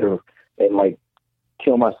trying to sit there and like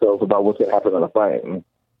kill myself about what's going to happen in the fight. And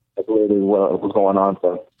that's literally what was going on.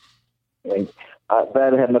 So, like,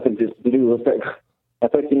 that had nothing to do with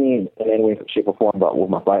affecting me in any way, shape, or form about with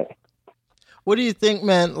my fight. What do you think,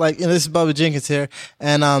 man? Like, this is Bubba Jenkins here,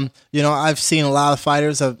 and I've seen a lot of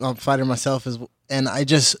fighters. I'm a fighter myself, and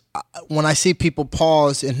when I see people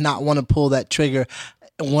pause and not want to pull that trigger,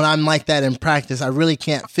 when I'm like that in practice, I really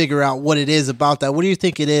can't figure out what it is about that. What do you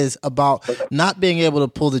think it is about not being able to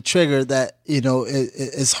pull the trigger that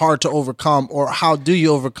is hard to overcome, or how do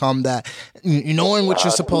you overcome that? Knowing what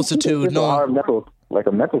you're supposed to do, knowing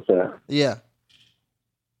a mental set. Yeah.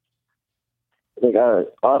 Like,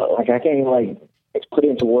 I can't even put it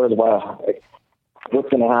into words about what's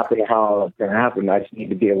going to happen and how it's going to happen. I just need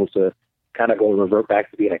to be able to kind of revert back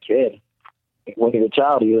to being a kid. When you're a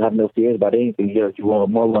child, you have no fears about anything. You want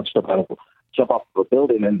more want to jump off of a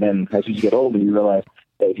building, and then as you get older, you realize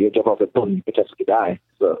that if you jump off a building, you potentially die.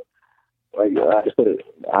 So, I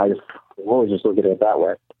always just look at it that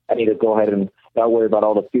way. I need to go ahead and not worry about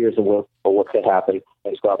all the fears of what could happen,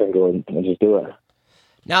 and just go out and go and just do it.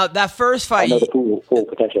 Now, that first fight, I know the full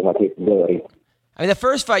potential of my capability. I mean, the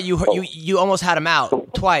first fight, you almost had him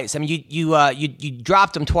out twice. I mean, you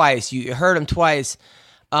dropped him twice. You hurt him twice,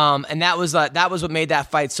 and that was what made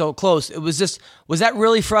that fight so close. It was that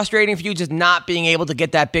really frustrating for you, just not being able to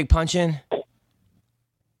get that big punch in?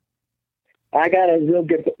 I got a real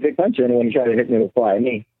good big punch in when he tried to hit me with a fly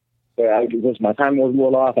knee. But my time was a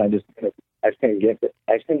little off. I just couldn't get it.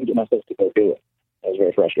 I just couldn't get myself to go do it. I was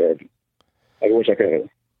very frustrated. I wish I could.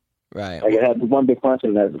 Right. I had one big punch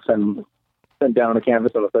and that sent down the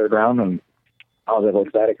canvas in the third round, and I was able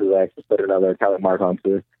ecstatic because I actually put another talent mark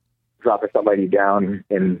onto dropping somebody down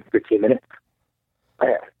in 15 minutes.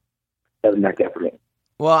 Yeah, that was neck down for me.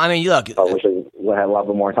 Well, I mean, look. I wish I had a lot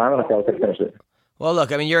more time, and I thought I could finish it. Well,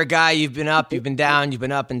 look, I mean, you're a guy, you've been up, you've been down, you've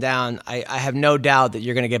been up and down. I have no doubt that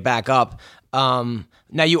you're going to get back up.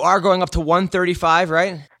 Now, you are going up to 135,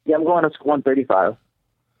 right? Yeah, I'm going up to 135.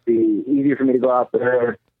 Be easier for me to go out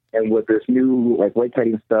there, and with this new weight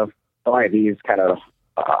cutting stuff, OIV is kind of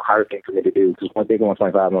a hard thing for me to do because once they go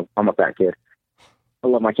 125, I'm a fat kid. I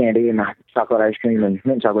love my candy and my chocolate ice cream and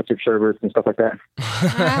mint chocolate chip sherbets and stuff like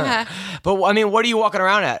that. But I mean, what are you walking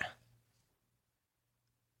around at?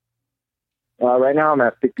 Right now I'm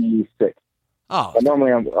at 56. Oh, but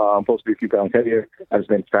normally I'm supposed to be a few pounds heavier. I've just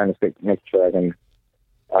been trying to make sure I can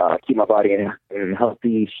keep my body in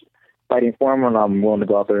healthy fighting form, and I'm willing to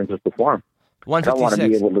go out there and just perform. 156. I want to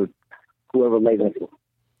be able to, whoever lays into.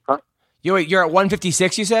 Huh? You're at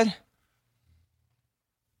 156, you said?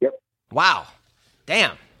 Yep. Wow.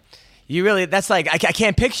 Damn. You really, that's like, I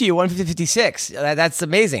can't picture you 156. That's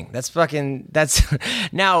amazing. That's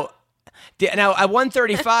now at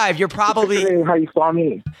 135, you're probably. How you saw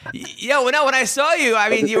me. Yeah, well, no, when I saw you, I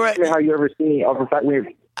mean, you were. How you ever see me over fat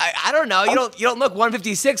weight? I don't know. You don't look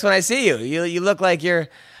 156 when I see you. You look like you're,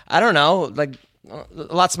 I don't know, like a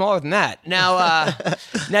lot smaller than that. Now,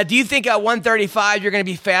 do you think at 135 you're going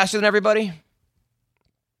to be faster than everybody?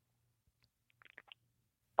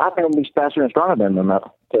 I think I'm going to be faster and stronger than them, to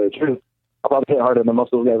tell you the truth. I'll probably hit harder than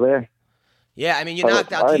most of those guys there. Yeah, I mean, you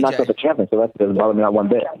knocked out TJ. I knocked out the champion, so that doesn't bother me not one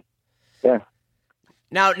bit. Yeah.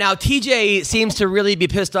 Now TJ seems to really be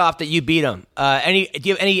pissed off that you beat him. Do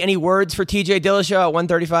you have any words for TJ Dillashaw at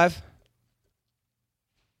 135?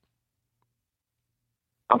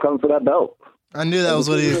 I'm coming for that belt. I knew that was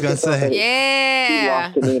what he was gonna say. He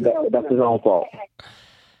Yeah. lost to me. That's his own fault.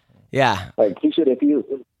 Yeah. Like he should, if he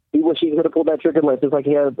wish he could have pulled that trigger, like just like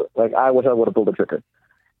he had. Like I wish I would have pulled the trigger.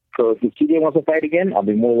 So if TJ wants to fight again, I'll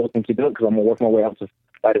be more welcome to do it because I'm gonna work my way up to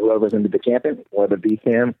fight whoever's going to be the champion, whether it be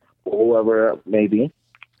him or whoever it may be.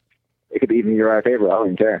 It could be even Uriah Faber. I don't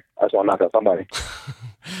even care. I just want to knock out somebody.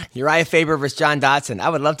 Uriah Faber versus John Dodson. I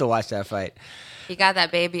would love to watch that fight. He got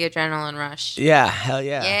that baby adrenaline rush. Yeah, hell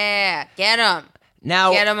yeah. Yeah, get him.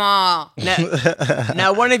 Now, Get them all.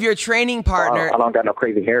 now, one of your training partner. I don't got no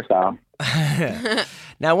crazy hairstyle.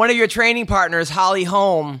 Now, one of your training partners, Holly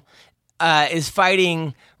Holm, is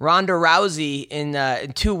fighting Ronda Rousey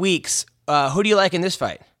in 2 weeks. Who do you like in this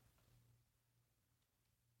fight?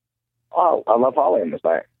 Oh, I love Holly in this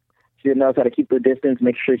fight. She knows how to keep her distance,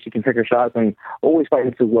 make sure she can pick her shots, and always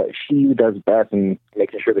fighting to what she does best and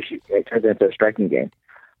making sure that she turns it into a striking game.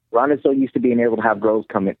 Ronda's so used to being able to have girls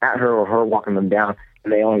coming at her or her walking them down,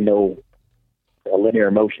 and they only know a linear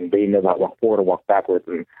motion. They know how to walk forward or walk backwards,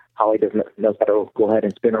 and Holly knows how to go ahead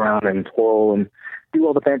and spin around and twirl and do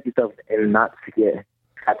all the fancy stuff and not to get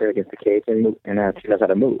out there against the cage, and she knows how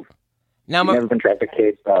to move. Now, She's never been trapped in the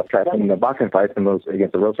cage, trapped in the boxing fights and moves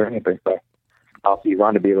against the ropes or anything, so I'll see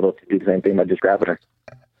Ronda be able to do the same thing by just grabbing her.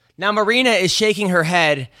 Now, Marina is shaking her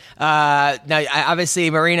head. Now, obviously,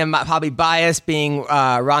 Marina probably biased, being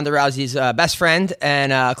Ronda Rousey's best friend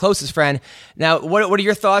and closest friend. Now, what are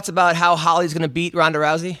your thoughts about how Holly's going to beat Ronda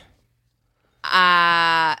Rousey?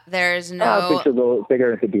 There's no. I think she'll go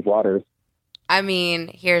bigger into deep waters. I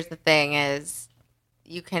mean, here's the thing: is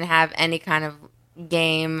you can have any kind of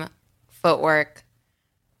game, footwork,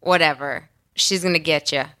 whatever. She's going to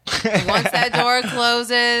get you. Once that door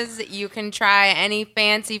closes, you can try any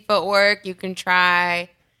fancy footwork. You can try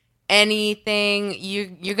anything.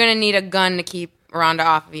 You're going to need a gun to keep Ronda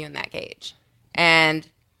off of you in that cage. And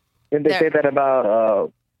didn't they say that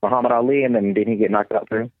about Muhammad Ali, and then didn't he get knocked out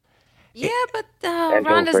too? Yeah, but And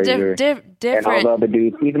Ronda's different. And all the other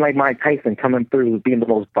dudes, even like Mike Tyson coming through, being the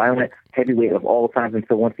most violent heavyweight of all time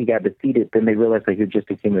until once he got defeated, then they realized that he was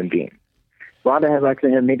just a human being. Ronda has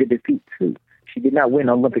actually made a defeat too. She did not win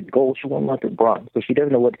Olympic gold. She won Olympic bronze. So she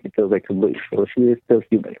doesn't know what it feels like to lose. So she is still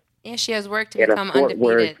human. Yeah, she has work to become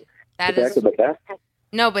undefeated. That is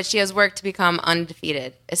no, but she has work to become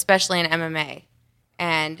undefeated, especially in MMA.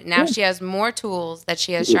 And now she has more tools that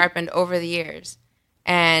she has sharpened over the years.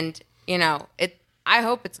 And you know, I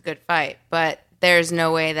hope it's a good fight, but there's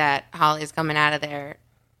no way that Holly's coming out of there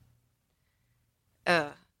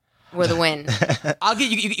with a win. I'll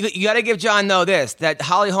give you got to give John though this, that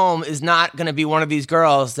Holly Holm is not going to be one of these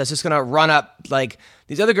girls that's just going to run up like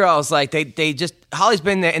these other girls. Like they just Holly's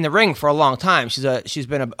been in the ring for a long time. She's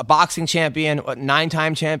been a boxing champion,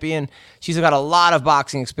 9-time champion. She's got a lot of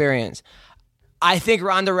boxing experience. I think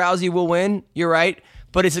Ronda Rousey will win. You're right.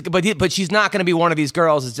 But she's not going to be one of these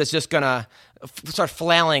girls that's just going to start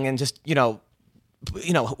flailing and just, you know,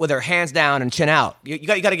 with her hands down and chin out. You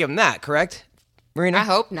got to give them that, correct, Marina? I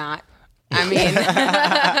hope not. I mean,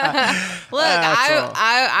 look,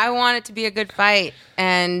 I want it to be a good fight.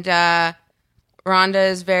 And Ronda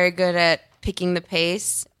is very good at picking the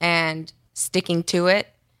pace and sticking to it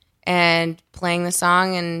and playing the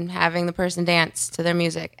song and having the person dance to their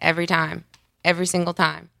music every time, every single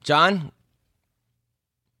time.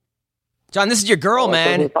 John, this is your girl,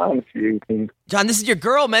 man. John, this is your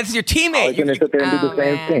girl, man. This is your teammate. Holly's going to sit there and do the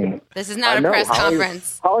same thing. This is not a press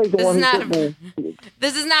conference. Holly's the one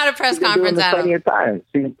This is not a press conference,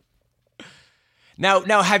 Adam.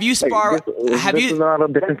 Now, have you sparred? This is not a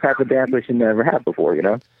different type of dance that you never had before, you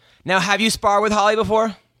know? Now, have you sparred with Holly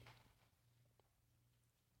before?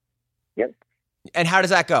 Yep. And how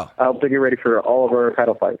does that go? I hope to get ready for all of her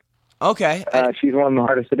title fights. Okay. She's one of the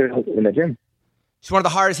hardest hitters in the gym. She's one of the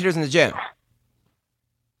hardest hitters in the gym.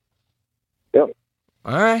 Yep.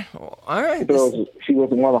 All right. So she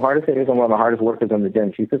was one of the hardest hitters and one of the hardest workers in the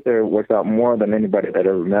gym. She sits there and works out more than anybody that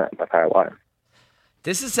ever met in my entire life.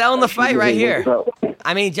 This is selling the fight right here.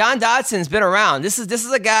 I mean, John Dodson's been around. This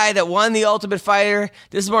is a guy that won the Ultimate Fighter.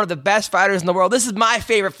 This is one of the best fighters in the world. This is my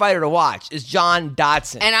favorite fighter to watch, is John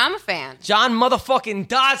Dodson. And I'm a fan. John motherfucking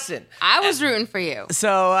Dodson. I was rooting for you.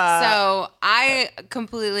 So I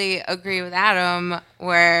completely agree with Adam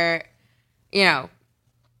where, you know,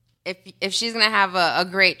 if she's going to have a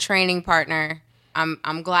great training partner,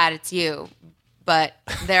 I'm glad it's you. But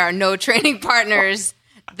there are no training partners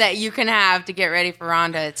that you can have to get ready for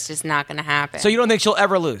Ronda. It's just not going to happen. So you don't think she'll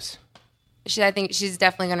ever lose? I think she's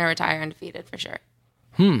definitely going to retire undefeated for sure.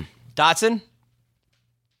 Dodson?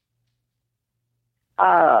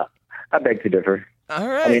 I beg to differ. All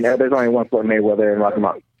right. I mean, there's only one Floyd Mayweather and Rocky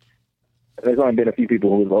Mountain. There's only been a few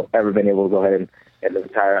people who've ever been able to go ahead and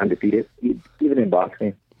retire undefeated, even in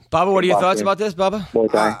boxing. Bubba, what are your thoughts about this, Bubba?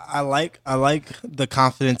 I like the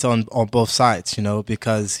confidence on both sides,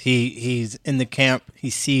 because he's in the camp. He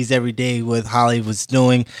sees every day what Holly was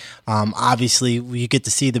doing. Obviously, you get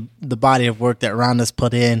to see the body of work that Ronda's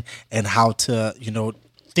put in and how to,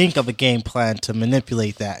 think of a game plan to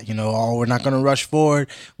manipulate that. We're not going to rush forward.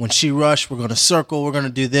 When she rushed, we're going to circle. We're going to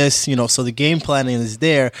do this. So the game planning is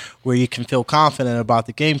there where you can feel confident about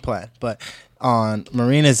the game plan. But on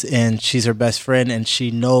Marina's end, she's her best friend, and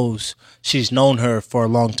she's known her for a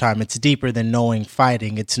long time. It's deeper than knowing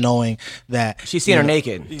fighting. It's knowing that she's seen her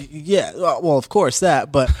naked. Yeah, well, of course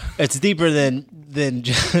that, but it's deeper than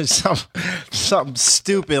just something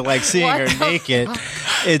stupid like seeing her naked.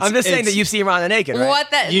 I'm just saying that you've seen Ronda naked, right?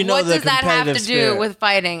 What does that have to do with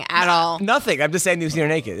fighting at all? Nothing. I'm just saying you've seen her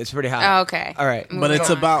naked. It's pretty hot. Oh, okay. All right. But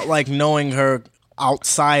it's about like knowing her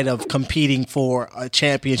outside of competing for a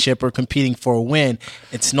championship or competing for a win.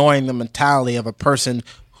 It's knowing the mentality of a person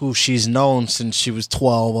who she's known since she was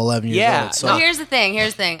 12, 11 years old. So well, here's the thing.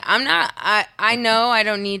 I know I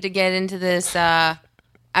don't need to get into this. I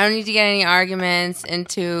don't need to get any arguments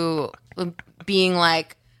into being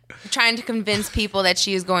like trying to convince people that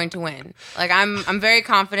she is going to win. Like I'm very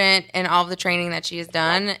confident in all of the training that she has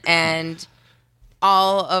done and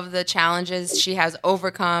all of the challenges she has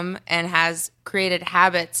overcome and has created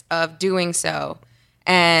habits of doing so.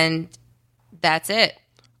 And that's it.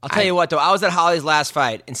 I'll tell you what, though. I was at Holly's last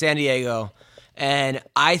fight in San Diego, and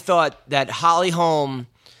I thought that Holly Holm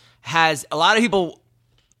has – a lot of people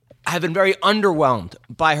have been very underwhelmed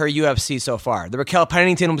by her UFC so far. The Raquel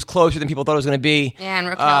Pennington was closer than people thought it was going to be. Yeah, and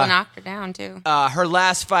Raquel knocked her down, too. Her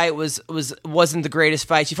last fight wasn't the greatest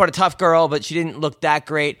fight. She fought a tough girl, but she didn't look that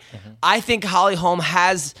great. Mm-hmm. I think Holly Holm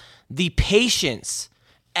has the patience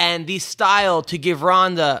and the style to give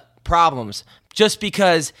Ronda problems just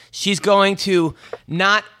because she's going to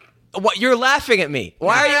not... What you're laughing at me?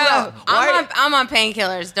 Why are you laughing? I'm on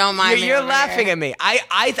painkillers. Don't mind me. You're laughing at me.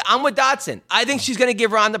 I'm with Dodson. I think she's going to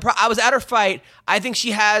give Ronda. I was at her fight. I think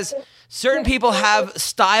she has. Certain people have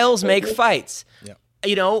styles make fights. Yeah.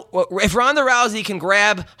 If Ronda Rousey can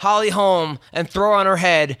grab Holly Holm and throw her on her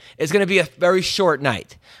head, it's going to be a very short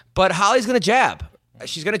night. But Holly's going to jab.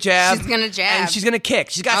 She's going to jab. She's going to jab. And she's going to kick.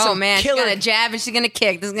 She's got some killer... she's going to jab and she's going to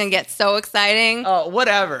kick. This is going to get so exciting. Oh,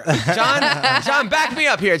 whatever. John, back me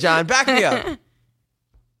up here, John. Back me up.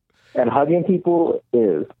 And hugging people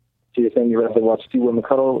is... So you're saying you'd rather watch two women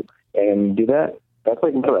cuddle and do that? That's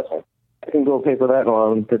like my wrestling. I can go pay for that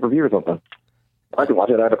on pay-per-view or something. I can watch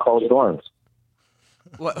it out of college dorms.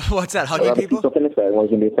 What's that, hugging people? Finish that. One's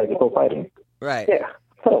going to be technical fighting. Right. Yeah,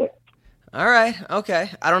 totally. All right. Okay.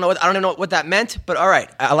 I don't even know what that meant, but all right.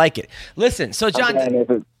 I like it. Listen. So, John,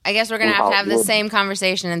 I guess we're gonna have the same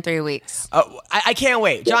conversation in 3 weeks. I can't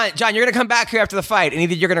wait, John. You're gonna come back here after the fight, and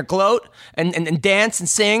either you're gonna gloat and dance and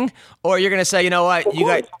sing, or you're gonna say, you know what,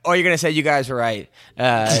 or you're gonna say you guys were right.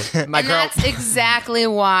 That's exactly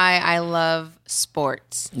why I love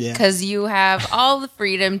sports, because you have all the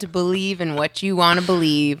freedom to believe in what you want to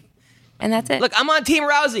believe. And that's it. Look, I'm on Team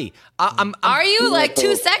Rousey. Are you? Like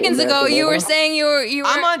 2 seconds ago, you were saying you were.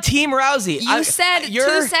 I'm on Team Rousey. You said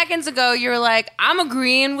 2 seconds ago you were like, I'm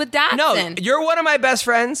agreeing with Dodson. No, you're one of my best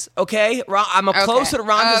friends. Okay, I'm close to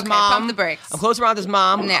Ronda's mom. Pump the brakes. I'm close to Ronda's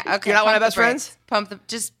mom. Yeah, okay. You're not one of my best friends. Just pump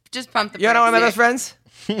the brakes. You're not one of my best friends.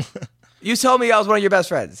 You told me I was one of your best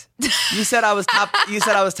friends. You said I was top. You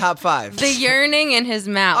said I was top 5. The yearning in his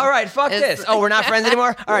mouth. All right, fuck this. Oh, we're not friends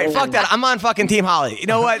anymore. All right, fuck that. I'm on fucking Team Holly. You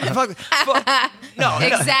know what? Fuck. No,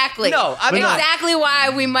 exactly. No, I'm not. Exactly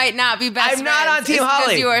why we might not be best friends. I'm not on Team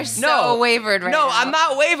Holly. You are so wavered right now. No, I'm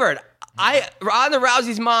not wavered. Ronda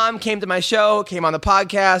Rousey's mom came to my show, came on the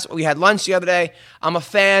podcast. We had lunch the other day. I'm a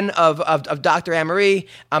fan of Dr. Anne-Marie.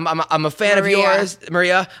 I'm a fan of yours,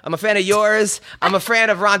 Maria. I'm a fan of yours. I'm a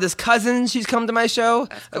fan of Ronda's cousin. She's come to my show.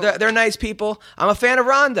 Cool. They're nice people. I'm a fan of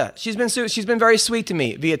Ronda. She's been very sweet to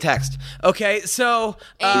me via text. Okay, so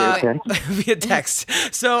via text.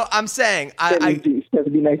 So I'm saying she has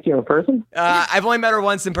to be nice to you in person. I've only met her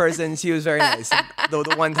once in person. She was very nice.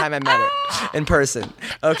 the one time I met her in person.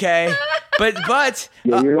 Okay. But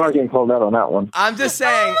you're not getting called out on that one. I'm just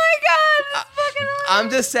saying. Oh my God, that's fucking awesome. I'm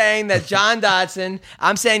just saying that John Dodson.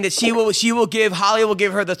 I'm saying that Holly will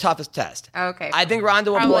give her the toughest test. Okay. I think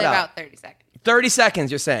Ronda will pull it out. Probably about 30 seconds. 30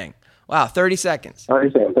 seconds. You're saying. Wow, 30 seconds. Oh, you're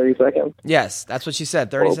saying 30 seconds? Yes, that's what she said.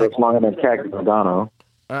 30 seconds. That's longer than Cat Gargano.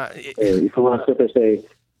 If you want to sit there and say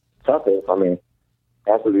toughest, I mean, it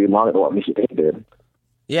has to be longer than what Miesha Tate did.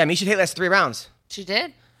 Yeah, Miesha Tate lasted 3 rounds. She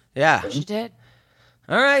did. Yeah. She did.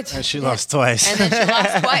 All right. And she lost twice. And then she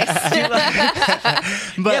lost twice.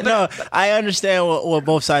 But I understand what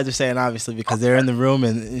both sides are saying, obviously, because they're in the room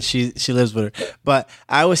and she lives with her. But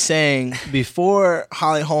I was saying before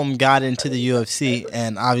Holly Holm got into the UFC,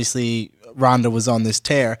 and obviously Ronda was on this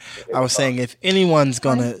tear, I was saying if anyone's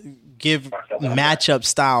going to give matchup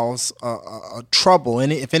styles trouble,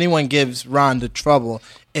 and if anyone gives Ronda trouble,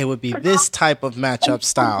 it would be this type of matchup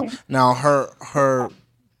style. Now, her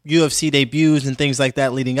UFC debuts and things like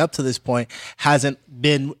that leading up to this point hasn't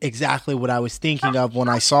been exactly what I was thinking of when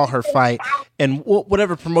I saw her fight. And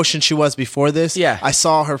whatever promotion she was before this, I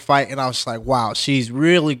saw her fight and I was like, wow, she's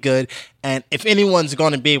really good. And if anyone's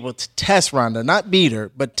going to be able to test Ronda, not beat her,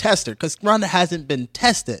 but test her, because Ronda hasn't been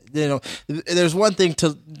tested. You know, there's one thing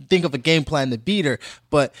to think of a game plan to beat her,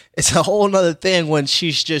 but it's a whole other thing when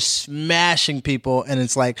she's just smashing people and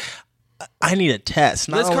it's like, I need a test.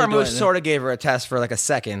 Liz Carmouche sort of gave her a test for like a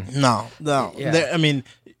second. No. I mean,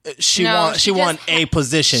 she won a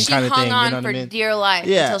position kind of thing. You know what I mean? She hung on for dear life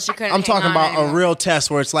until she couldn't. I'm talking about a real test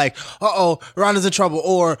where it's like, Ronda's in trouble,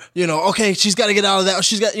 or okay, she's got to get out of that.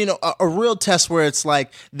 She's got a real test where it's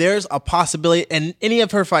like there's a possibility. And any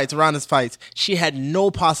of her fights, Ronda's fights, she had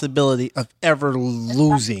no possibility of ever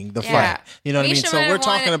losing the fight. You know what I mean? So we're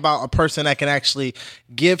talking about a person that can actually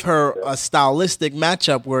give her a stylistic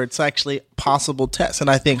matchup where it's actually possible test. And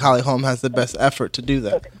I think Holly Holm has the best effort to do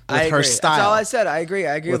that with her style. That's all I said. I agree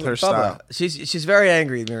with her style. She's very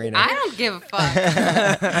angry, Marina. I don't give a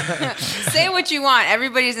fuck. Say what you want.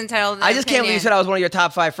 Everybody's entitled to I just can't believe you said I was one of your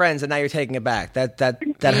top 5 friends and now you're taking it back. That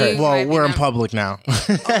hurts. Well, we're in public now.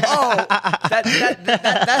 That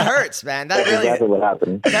hurts, man. That really exactly what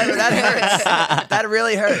happened. That hurts. That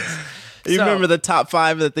really hurts. You remember the top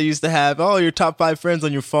 5 that they used to have? Oh, your top 5 friends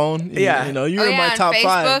on your phone. Yeah, you're in my top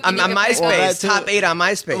 5 on MySpace. Top 8 on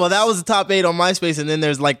MySpace. Well, that was the top 8 on MySpace, and then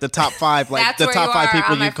there's like the top 5, like That's the top 5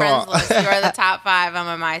 people you call. You are the top 5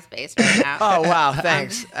 on my MySpace right now. Oh wow,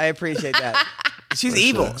 thanks. I appreciate that. She's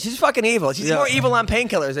evil. Sure. She's fucking evil. She's more evil on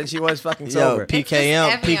painkillers than she was fucking sober.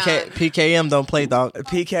 PKM don't play, dog.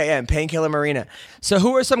 PKM, Painkiller Marina. So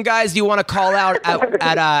who are some guys you want to call out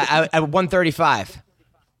at 135?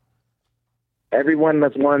 Everyone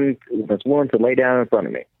that's willing to lay down in front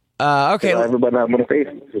of me. Okay. So everybody I'm going to face.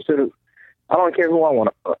 I don't care who I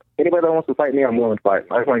want. Anybody that wants to fight me, I'm willing to fight.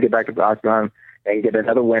 I just want to get back to the octagon and get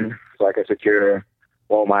another win so I can secure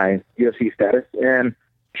my UFC status and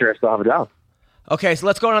sure I still have a job. Okay, so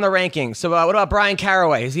let's go on the rankings. So what about Brian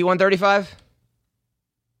Caraway? Is he 135?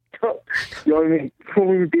 You know what I mean? When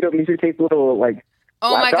we beat up Misha Tate's little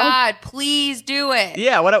oh my God! Please do it.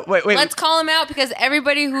 Yeah. Wait. Let's call him out because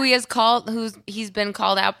everybody who he's been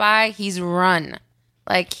called out by, he's run.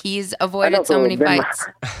 Like he's avoided so many fights.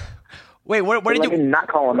 Wait, what did you not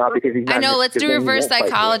call him out because he's not? I know. Let's do reverse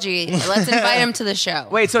psychology. Let's invite him to the show.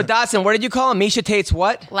 Wait, so Dodson, what did you call him? Misha Tate's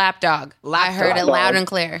what? Lapdog. I heard it loud and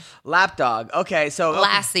clear. Lapdog. Okay, so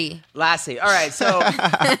Lassie. All right, so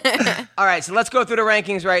so let's go through the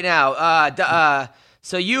rankings right now.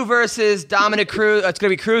 So you versus Dominic Cruz. It's going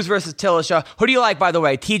to be Cruz versus Dillashaw. Who do you like, by the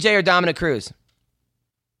way, TJ or Dominic Cruz?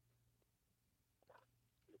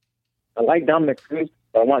 I like Dominic Cruz.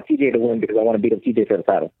 I want TJ to win because I want to beat up TJ for the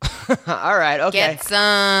title. All right, okay. Get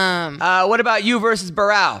some. What about you versus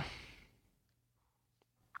Barao?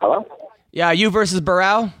 Hello? Yeah, you versus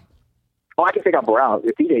Barao? Oh, I can take out Barao.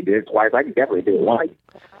 If TJ did it twice, I can definitely do it once.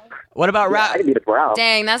 What about I can beat up Barao.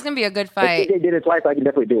 Dang, that's going to be a good fight. If TJ did it twice, I can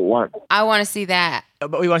definitely do it once. I want to see that.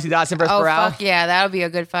 But we want to see Dodson versus Barao? Fuck yeah, that'll be a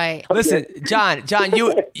good fight. Listen, John,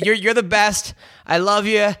 you're the best. I love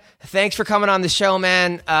you. Thanks for coming on the show,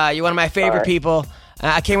 man. You're one of my favorite people.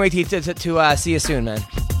 I can't wait to see you soon, man.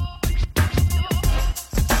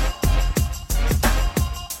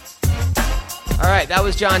 All right, that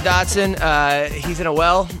was John Dodson. He's in a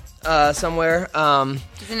well somewhere.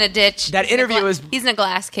 He's in a ditch. He's in a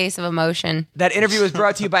glass case of emotion. That interview was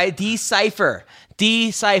brought to you by D-Cipher.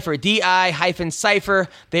 D-Cipher, D-I-Cipher.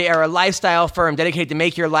 They are a lifestyle firm dedicated to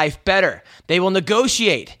make your life better. They will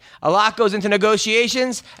negotiate. A lot goes into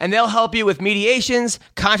negotiations, and they'll help you with mediations,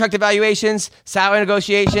 contract evaluations, salary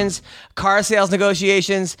negotiations, car sales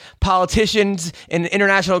negotiations, politicians and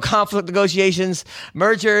international conflict negotiations,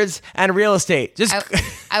 mergers, and real estate.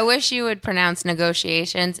 I wish you would pronounce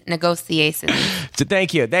negotiations. So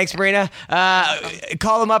thank you. Thanks, Marina.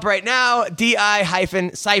 Call them up right now,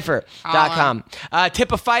 di-cipher.com.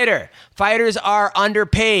 Tip a fighter. Fighters are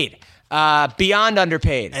underpaid. Beyond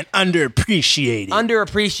underpaid. And underappreciated.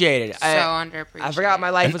 Underappreciated. Underappreciated. I forgot my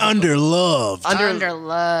life was... Underloved.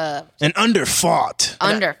 Underloved. And underfought.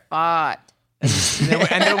 Underfought.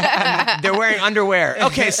 And they're wearing underwear.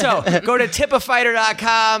 Okay, so go to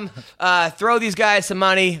tipafighter.com. Throw these guys some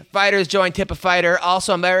money. Fighters join Tip a Fighter.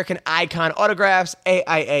 Also, American Icon Autographs,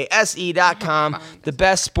 AIASE.com. The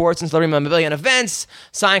best sports and celebrity memorabilia and events.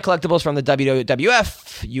 Signed collectibles from the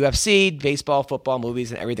WWF, UFC, baseball, football,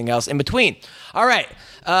 movies, and everything else in between. All right.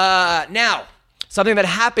 Now, something that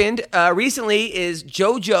happened recently is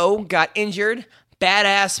JoJo got injured. Bad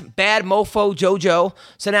mofo JoJo.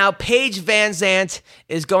 So now Paige Van Zant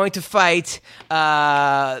is going to fight,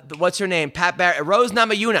 what's her name? Rose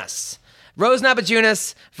Namajunas. Rose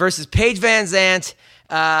Namajunas versus Paige Van Zant.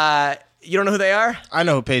 You don't know who they are? I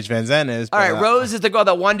know who Paige Van Zant is. All right, Rose is the girl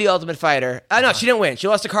that won the Ultimate Fighter. No, she didn't win. She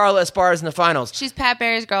lost to Carla Esparza in the finals. She's Pat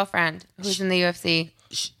Barry's girlfriend, who's in the UFC.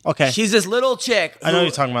 Okay. She's this little chick. I know what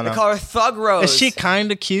you're talking about They now. call her Thug Rose. Is she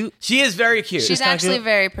kind of cute? She is very cute. She's actually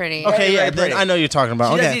very pretty. Okay, very yeah, pretty. I know you're talking about.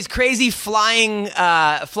 She Okay. does these crazy flying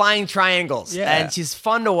triangles, Yeah. and she's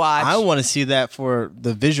fun to watch. I want to see that for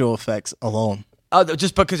the visual effects alone. Oh,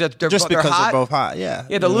 just because they're Just they're because hot? they're both hot, yeah.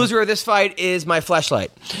 Yeah, the loser of this fight is my fleshlight.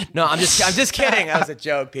 No, I'm just kidding. That was a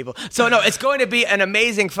joke, people. So no, it's going to be an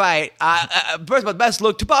amazing fight. First of all, best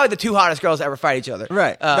look to probably the two hottest girls to ever fight each other.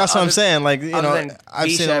 Right. That's what I'm saying. Like, you know, than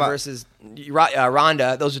I've seen a Bisha lot. versus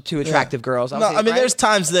Ronda. Those are two attractive girls. No, I mean, there's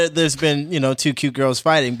times that there's been, you know, two cute girls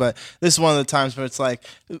fighting, but this is one of the times where it's like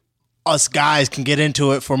us guys can get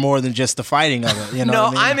into it for more than just the fighting of it. You know No, what I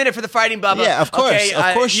mean? I'm in it for the fighting, Bubba. Yeah, of course, Okay,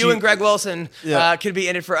 of course you and Greg Wilson Yeah. could be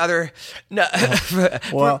in it for other. No,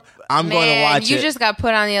 Well, I'm going to watch you it. just got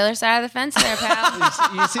put on the other side of the fence there, pal.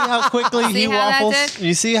 You see how quickly See he how that waffles? did?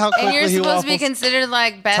 You see how quickly And you're he supposed waffles? to be considered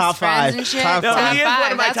like best Top friends five. and shit. Top No, five. he is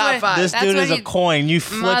one of my top five. This That's dude what is a he- coin. You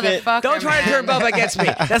flip it. Motherfucker, don't try to turn man. Bubba against me.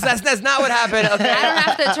 That's not what happened. Okay. I don't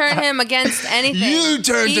have to turn him against anything. You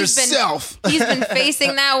turned He's yourself. He's been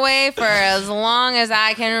facing that way for as long as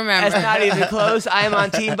I can remember. That's not even close. I am on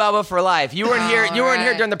Team Bubba for life. You weren't here. You weren't here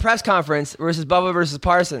Alright. during the press conference versus Bubba versus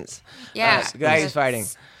Parsons. Yeah. The guy he's fighting.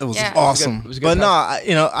 It was Yeah. awesome. It was a good But no,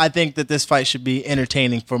 press. I think that this fight should be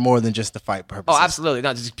entertaining for more than just the fight purposes. Oh, absolutely.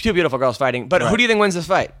 No, just two beautiful girls fighting. But who Right. do you think wins this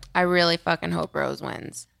fight? I really fucking hope Rose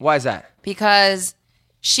wins Why is that? because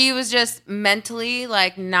she was just mentally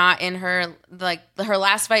like not in her her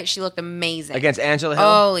last fight. She looked amazing Against Angela Hill?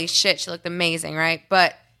 Holy shit, she looked amazing, right?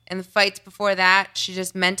 But in the fights before that, she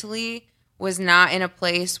just mentally was not in a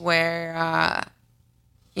place where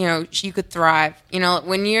you could thrive. You know,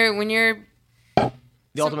 when you're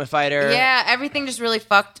The Ultimate Fighter. yeah, everything just really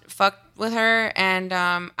fucked with her, and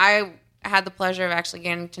I had the pleasure of actually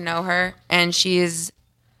getting to know her, and she is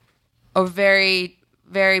a very,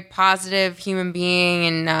 very positive human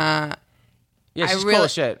being, and Yeah, she's I cool really,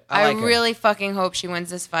 as shit. I like her. really fucking hope she wins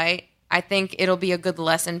this fight. I think it'll be a good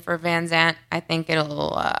lesson for Van Zant. I think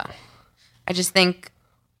it'll.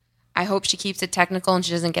 I hope she keeps it technical and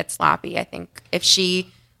she doesn't get sloppy. I think if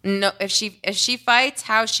she fights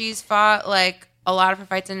how she's fought like a lot of her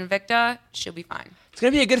fights in Invicta, she'll be fine. It's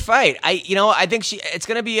gonna be a good fight. I think it's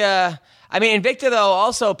gonna be a. I mean, Invicta though.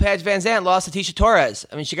 Also, Paige Van Zant lost to Tisha Torres.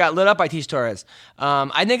 I mean, she got lit up by Tisha Torres.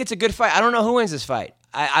 I think it's a good fight. I don't know who wins this fight.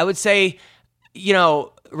 I would say,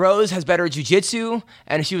 Rose has better jiu-jitsu,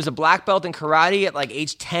 and she was a black belt in karate at like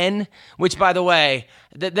age 10, which, by the way,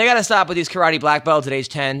 they got to stop with these karate black belts at age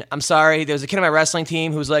 10. I'm sorry. There was a kid on my wrestling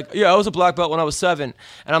team who was like, yeah, I was a black belt when I was 7.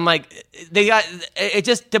 And I'm like, it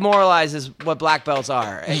just demoralizes what black belts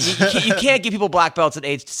are. You can't give people black belts at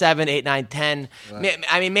age 7, 8, 9, 10. Right.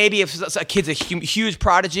 I mean, maybe if a kid's a huge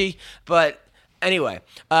prodigy, but anyway.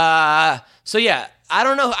 So yeah. I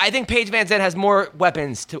don't know. I think Paige Van Zant has more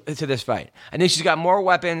weapons to this fight. I think she's got more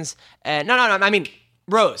weapons. And no. I mean,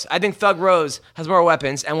 Rose. I think Thug Rose has more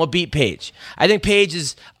weapons and will beat Paige. I think Paige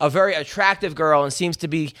is a very attractive girl and seems to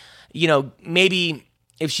be, maybe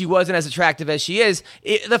if she wasn't as attractive as she is,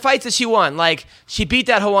 the fights that she won, like she beat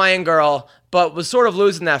that Hawaiian girl, but was sort of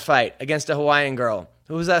losing that fight against a Hawaiian girl.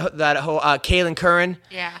 Who was that? Kaylin Curran.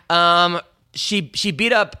 Yeah. She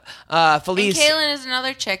beat up Felice. And Kaylin is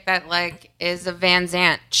another chick that is a Van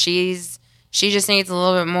Zant. She just needs a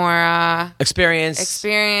little bit more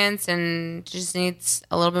experience and just needs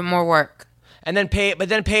a little bit more work. And then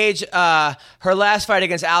Paige, her last fight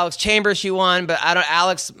against Alex Chambers, she won, but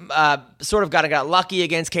Alex sort of got lucky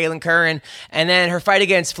against Kaylin Curran. And then her fight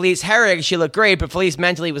against Felice Herrig, she looked great, but Felice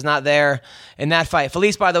mentally was not there in that fight.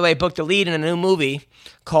 Felice, by the way, booked a lead in a new movie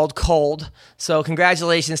called Cold. So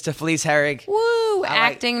congratulations to Felice Herrig. Woo!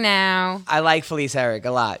 Acting now. I like Felice Herrig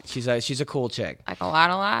a lot. She's a cool chick. Like a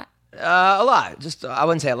lot? A lot. Just I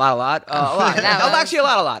wouldn't say a lot. A lot. Actually, a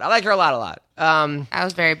lot. I like her a lot. That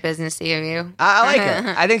was very businessy of you. I like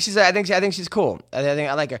her. I think she's cool.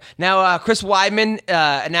 I like her. Now, Chris Weidman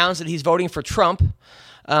announced that he's voting for Trump.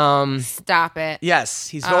 Stop it. Yes,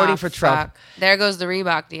 he's voting for Trump. Fuck. There goes the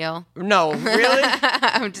Reebok deal. No, really?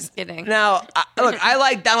 I'm just kidding. Now, look, I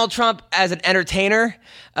like Donald Trump as an entertainer.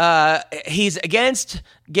 He's against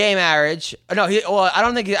gay marriage. No,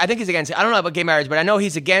 I think he's against. I don't know about gay marriage, but I know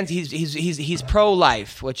he's against. He's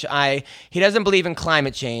pro-life, which he doesn't believe in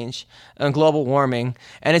climate change and global warming,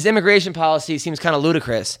 and his immigration policy seems kind of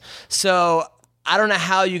ludicrous. So I don't know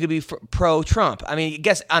how you could be pro-Trump. I mean, I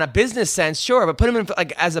guess on a business sense, sure, but put him in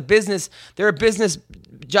as a business. There are business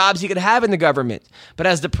jobs he could have in the government, but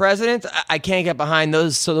as the president, I can't get behind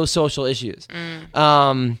those social issues. Who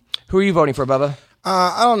are you voting for, Bubba?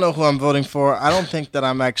 I don't know who I'm voting for. I don't think that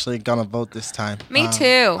I'm actually gonna vote this time. Me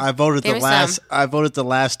too. I voted the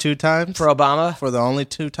last 2 times For Obama? for the only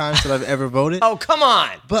 2 times that I've ever voted. Oh, come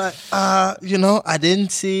on. But I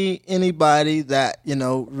didn't see anybody that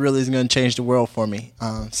really is going to change the world for me.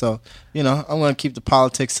 So I'm going to keep the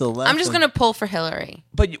politics to the left. I'm just going to pull for Hillary.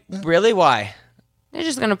 But really, why? They're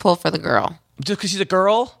just going to pull for the girl. Just because she's a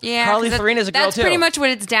girl? Yeah. Carly Farina's a girl, that's too. That's pretty much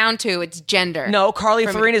what it's down to. It's gender. No, Carly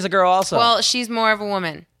Farina's a girl also. Well, she's more of a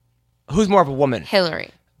woman. Who's more of a woman?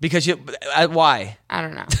 Hillary. Because why? I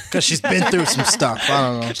don't know. Because she's been through some stuff. I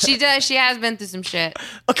don't know. She does. She has been through some shit.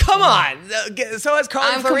 Oh, come on. So has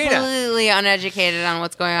Carly Farina. I'm completely uneducated on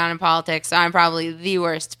what's going on in politics, so I'm probably the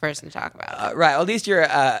worst person to talk about it. Right. Well, at least you're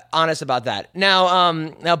honest about that. Now,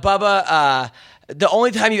 Bubba, the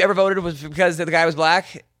only time you ever voted was because the guy was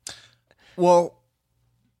black? Well,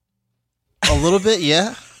 a little bit,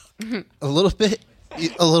 yeah. A little bit,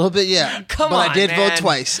 yeah. Come on, man. I did vote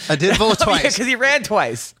twice. Because he ran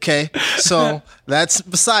twice. Okay, so that's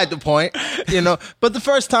beside the point, But the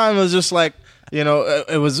first time it was just like,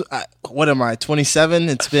 it was, what am I, 27?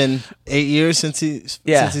 It's been 8 years since he's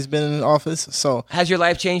been in office. So has your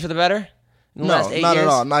life changed for the better? In the last 8 not years? at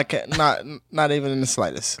all. Not even in the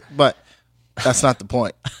slightest. But that's not the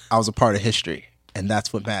point. I was a part of history, and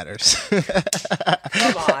that's what matters.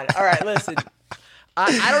 Come on. All right, listen.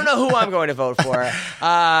 I don't know who I'm going to vote for.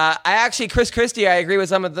 Chris Christie, I agree with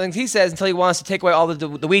some of the things he says until he wants to take away all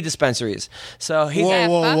the weed dispensaries. So he's Fuck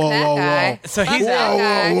that guy. So Fuck he's that out.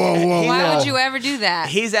 guy. Why would you ever do that?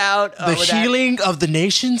 He's out. The healing of the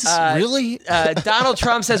nations? Really? Donald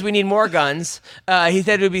Trump says we need more guns. He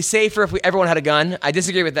said it would be safer if everyone had a gun. I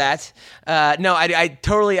disagree with that. No, I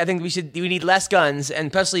think we need less guns and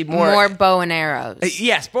especially more bow and arrows.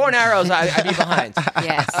 Yes, bow and arrows. I'd be behind.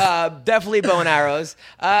 Yes, definitely bow and arrows.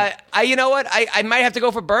 You know what? I might have to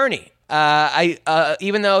go for Bernie.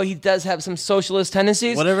 Even though he does have some socialist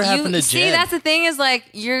tendencies. Whatever happened to Jen? See, that's the thing is like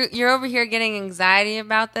you're over here getting anxiety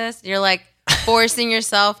about this. You're like forcing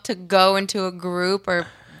yourself to go into a group or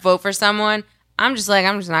vote for someone. I'm just not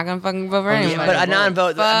gonna fucking vote for anyone. But a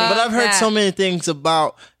non-vote. But I've heard so many things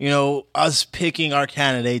about us picking our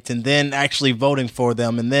candidates and then actually voting for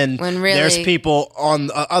them, and then there's people on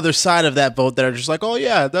the other side of that vote that are just like, oh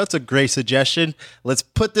yeah, that's a great suggestion. Let's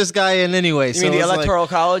put this guy in anyway. You mean the electoral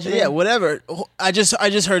college? Yeah, whatever. I just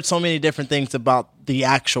heard so many different things about the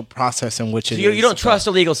actual process in which you don't trust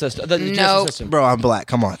the legal system, the justice system, bro. I'm black.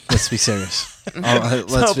 Come on, let's be serious.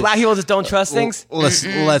 So black people just don't trust things.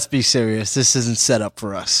 Let's be serious. This isn't set up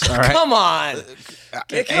for us. All right? Come on.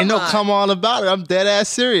 Ain't no come on about it. I'm dead ass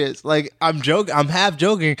serious. Like I'm joking. I'm half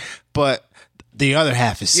joking, but the other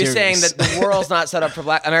half is serious. You're saying that the world's not set up for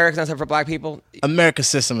America's not set up for black people? America's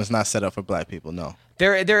system is not set up for black people. No.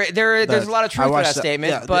 There's a lot of truth to that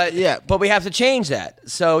statement, but we have to change that.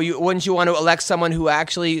 So wouldn't you want to elect someone who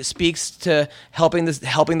actually speaks to helping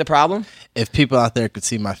the problem? If people out there could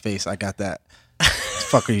see my face, I got that. What the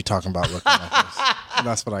fuck are you talking about? Looking at my face?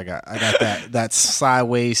 That's what I got. I got that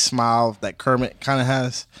sideways smile that Kermit kind of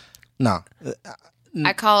has. No.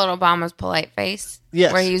 I call it Obama's polite face.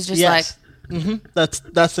 Yes. Where he's just like. Mm-hmm.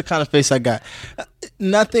 That's the kind of face I got.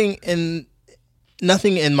 Nothing in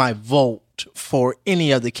my vote for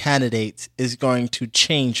any of the candidates is going to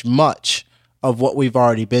change much of what we've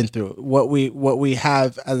already been through. What we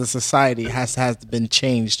have as a society has been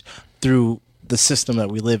changed through the system that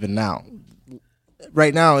we live in now.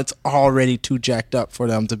 Right now, it's already too jacked up for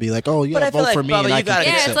them to be like, "Oh, yeah, vote for me and I can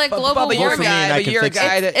fix it." It's like global warming.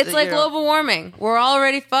 It's like global warming. We're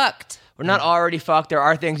already fucked. We're not already fucked. There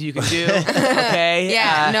are things you can do. Okay.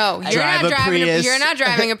 No, you're not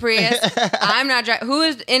driving a Prius. I'm not driving. Who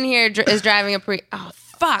is in here is driving a Prius? Oh,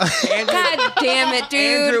 fuck? God damn it, dude.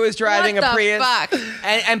 Andrew is driving What a the Prius. Fuck?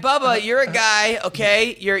 And Bubba, you're a guy,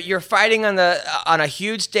 okay? You're fighting on a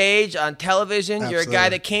huge stage on television. You're a guy Absolutely.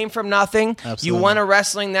 that came from nothing. You Absolutely. won a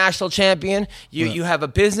wrestling national champion. You have a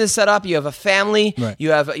business set up. You have a family. Right.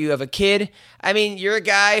 You have a kid. I mean, you're a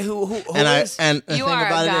guy who is. And the You thing are a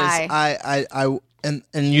about guy. it is, I and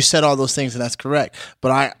you said all those things, and that's correct.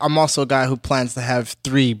 But I'm also a guy who plans to have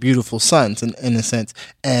 3 beautiful sons, in a sense.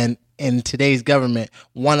 And in today's government,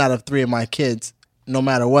 1 out of 3 of my kids, no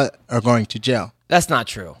matter what, are going to jail. That's not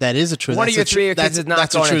true. That is a true. One of that's your a 3 of your kids that's- is not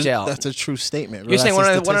that's a going to true- jail. That's a true statement. Bro. You're saying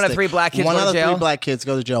That's a 1 out of statistic. 3 black kids One go to out of jail? 3 black kids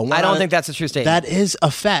go to jail. I don't think that's a true statement. That is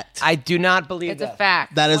a fact. I do not believe It's that. a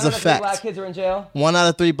fact. That is One a out of 3 fact. black kids are in jail. 1 out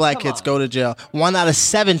of 3 black Come kids on. go to jail. 1 out of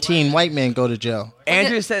 17 white men go to jail.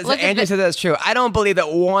 Andrew at- says look at Andrew the- says that's true. I don't believe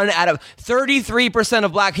that 1 out of 33%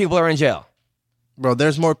 of black people are in jail. Bro,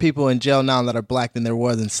 there's more people in jail now that are black than there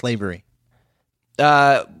was in slavery.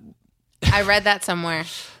 Uh, I read that somewhere.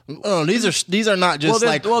 Oh, these are not just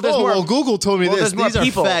there's- like. there's more- Google told me well, this. there's more These are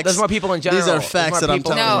people. facts. There's more people in general. These are There's facts more that I'm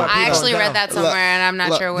people. telling No, you. There's more I people actually in read general. that somewhere, and I'm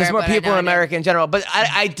not sure where. There's more but I people know in it America in general, but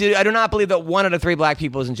I do not believe that 1 out of 3 black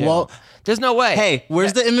people is in jail. Well, there's no way. Hey,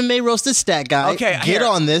 where's the MMA roasted stat guy? okay, get here.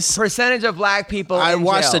 on this. Percentage of black people. I in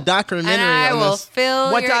watched jail. a documentary And I on will this.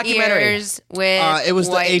 fill What your documentary? ears with It was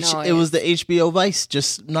white it was noise. the HBO Vice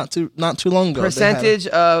just not too long ago. They had Percentage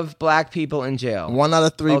of black people in jail. 1 out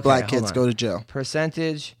of 3 Okay, black hold kids on. go to jail.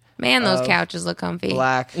 Percentage Man, those of couches look comfy.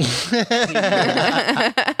 black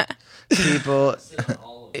people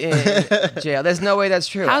in jail. There's no way that's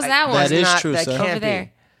true. How's that one? That is not- true, That sir. can't Over be.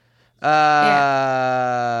 there.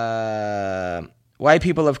 White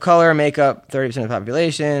people of color make up 30% of the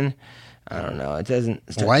population. I don't know. It doesn't.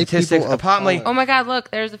 White statistics people of apparently. color. Oh my God!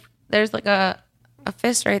 Look, there's like a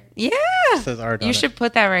fist right. Yeah. Says art on You it. should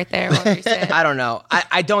put that right there. What you said. I don't know.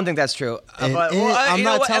 I don't think that's true. I'm you not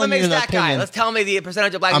know what? telling MMA you an stat guy. opinion. Let's tell me the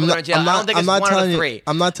percentage of black I'm people not, that are in jail. I don't think it's 1 out of 3.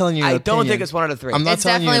 I'm not telling you. An I don't opinion. think it's 1 out of 3. I'm not It's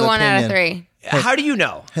telling you definitely an 1 out of opinion. 3 How do you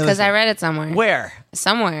know? Hey, because I listen, read it somewhere. Where?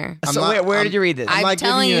 Somewhere. I'm So not- where I'm- did you read this? I'm I'm not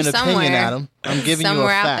telling giving you you an opinion, somewhere. Adam. I'm giving you a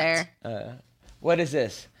Somewhere out fact. there. What is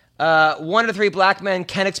this? 1 to 3 black men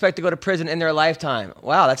can expect to go to prison in their lifetime.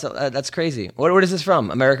 Wow, that's crazy. What is this from?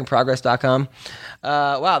 AmericanProgress.com.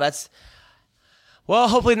 Wow, that's. Well,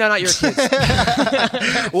 hopefully not your kids.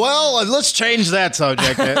 Well, let's change that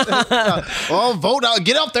subject. Well, vote out.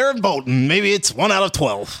 Get out there and vote. And maybe it's 1 out of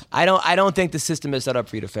 12. I don't think the system is set up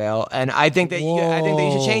for you to fail, and I think that you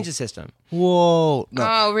should change the system. Whoa. No.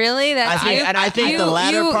 Oh, really? That's you? I think you, the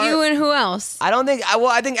latter you, part- You and who else? I don't think.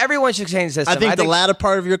 I think everyone should change the system. I think the latter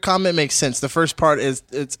part of your comment makes sense. The first part is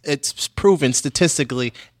it's proven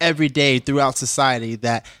statistically every day throughout society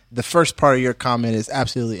that the first part of your comment is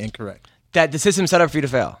absolutely incorrect. that the system's set up for you to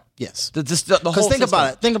fail. Yes. The whole Because think system.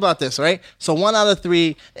 about it. Think about this, right? So 1 out of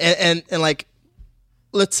 3, and like,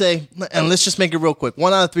 let's say, and let's just make it real quick.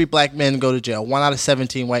 1 out of 3 black men go to jail. 1 out of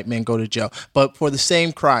 17 white men go to jail. But for the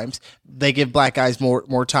same crimes, they give black guys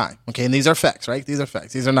more time. Okay, and these are facts, right? These are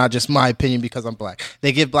facts. These are not just my opinion because I'm black.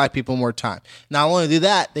 They give black people more time. Not only do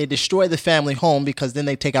that, they destroy the family home because then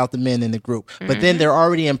they take out the men in the group. But then they're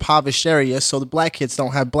already in impoverished areas, so the black kids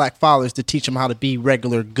don't have black fathers to teach them how to be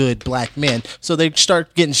regular, good black men. So they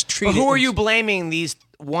start getting But treated. who are you blaming? These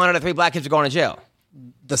 1 out of 3 black kids are going to jail.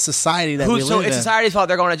 The society that we live So in. it's society's fault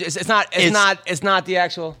they're going to jail. It's not the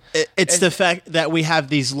actual. It's the fact that we have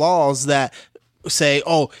these laws that say,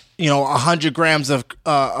 100 grams of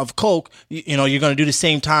coke, you're going to do the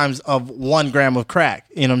same times of 1 gram of crack.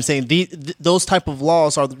 You know what I'm saying? Those type of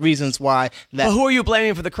laws are the reasons why that But who are you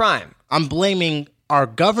blaming for the crime? I'm blaming our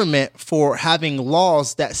government for having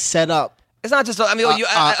laws that set up. It's not just.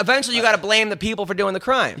 Eventually you got to blame the people for doing the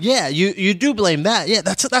crime. Yeah, you do blame that. Yeah,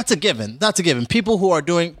 that's a given. That's a given. People who are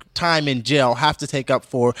doing time in jail have to take up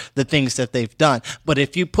for the things that they've done. But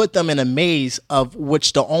if you put them in a maze of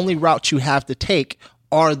which the only route you have to take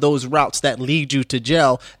are those routes that lead you to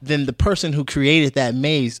jail, then the person who created that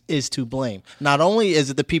maze is to blame. Not only is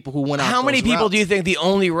it the people who went out. How many those people routes. do you think the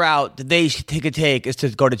only route that they could take is to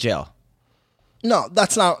go to jail? No,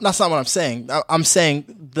 that's not what I'm saying. I'm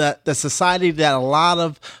saying that the society that a lot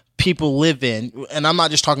of people live in, and I'm not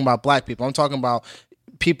just talking about black people, I'm talking about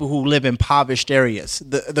people who live in impoverished areas.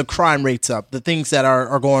 The crime rate's up. The things that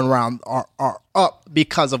are going around are up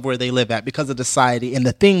because of where they live at, because of the society and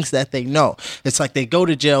the things that they know. It's like they go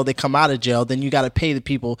to jail, they come out of jail, then you got to pay the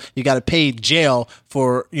people, you got to pay jail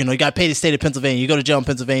for, you got to pay the state of Pennsylvania. You go to jail in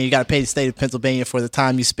Pennsylvania, you got to pay the state of Pennsylvania for the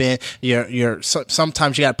time you spend.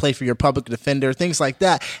 Sometimes you got to pay for your public defender, things like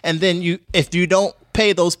that. And then if you don't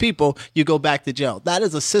pay those people, you go back to jail. That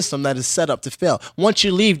is a system that is set up to fail. Once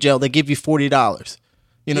you leave jail, they give you $40.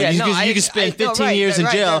 You know, you can spend 15 years in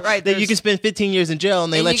jail. You can spend 15 years in jail,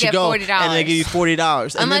 and they let you go, $40. and they give you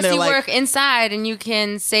 $40. Unless you work inside and you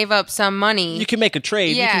can save up some money. You can make a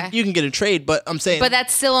trade. Yeah. You can get a trade, but I'm saying, but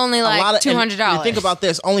that's still only like $200. Think about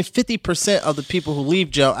this: only 50% of the people who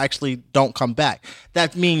leave jail actually don't come back.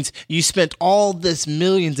 That means you spent all this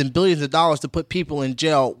millions and billions of dollars to put people in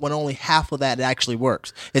jail when only half of that actually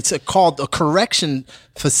works. It's called a correction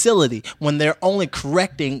facility when they're only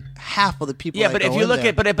correcting half of the people. Yeah, but if you look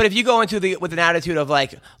at, but if you go into with an attitude of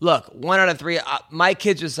like, look, 1 out of 3, my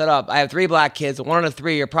kids are set up. I have 3 black kids. 1 out of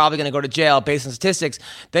 3 are probably going to go to jail based on statistics.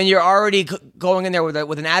 Then you're already going in there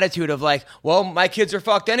with an attitude of like, well, my kids are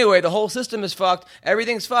fucked anyway. The whole system is fucked.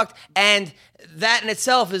 Everything's fucked, and that in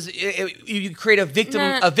itself is you create a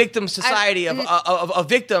victim society of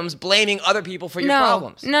victims blaming other people for your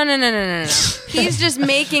problems. No. He's just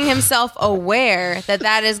making himself aware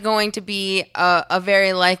that is going to be a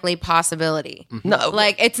very likely possibility. No,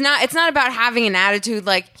 like it's not about having an attitude.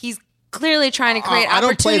 Like he's clearly trying to create opportunities. I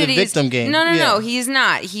don't play the victim game. No, he's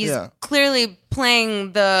not. He's clearly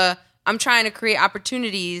playing the I'm trying to create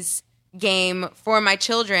opportunities game for my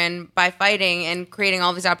children by fighting and creating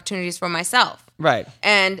all these opportunities for myself. Right.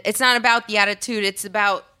 And it's not about the attitude, it's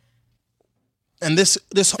about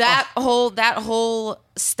that whole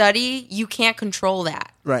study, you can't control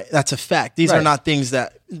that. Right. That's a fact. These are not things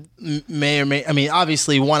that may or may, I mean,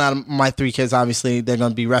 obviously 1 out of my 3 kids, obviously they're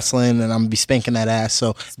going to be wrestling and I'm going to be spanking that ass.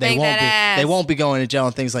 So they won't be going to jail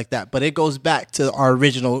and things like that. But it goes back to our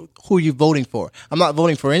original, who you voting for. I'm not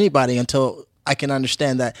voting for anybody until I can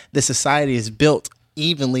understand that this society is built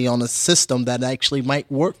evenly on a system that actually might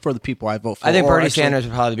work for the people I vote for. I think Bernie Sanders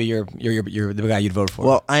would probably be your the guy you'd vote for.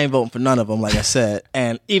 Well, I ain't voting for none of them, like I said.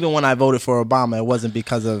 And even when I voted for Obama, it wasn't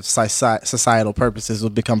because of societal purposes. It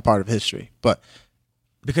would become part of history. But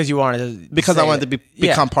because you wanted to, because I wanted to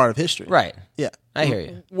become part of history. Right. Yeah. I hear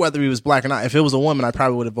you. Whether he was black or not. If it was a woman, I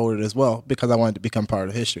probably would have voted as well because I wanted to become part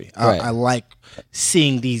of history. I like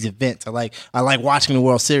seeing these events. I like watching the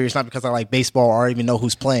World Series, not because I like baseball or even know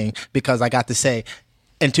who's playing, because I got to say,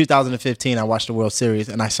 in 2015, I watched the World Series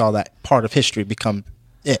and I saw that part of history become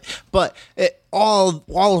it. But all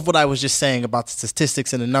of what I was just saying about the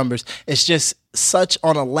statistics and the numbers, it's just such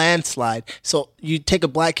on a landslide. So you take a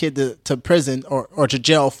black kid to prison or to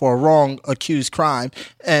jail for a wrong accused crime,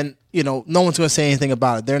 and you know no one's going to say anything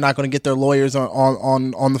about it. They're not going to get their lawyers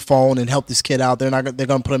on the phone and help this kid out. They're going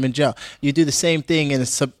to put him in jail. You do the same thing in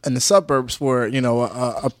the suburbs where you know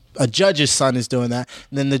a judge's son is doing that.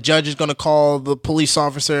 And then the judge is going to call the police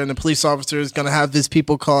officer, and the police officer is going to have his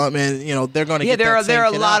people call him, and you know they're going to get that there are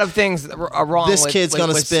a kid lot out. of things that are wrong. This kid's going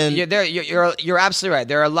to spend. You're absolutely right.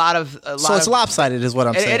 There are a lot of. So it's lopsided, is what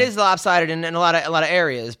I'm saying. It is lopsided in a lot of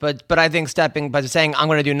areas, but I think saying I'm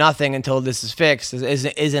going to do nothing until this is fixed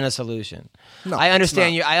isn't a solution. No, I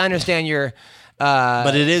understand you. I understand your.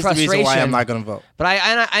 But it is the reason why I'm not going to vote. But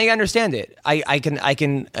I understand it. I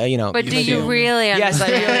can you know. But do you really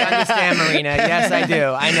understand? Yes, I really understand, Marina. Yes, I do.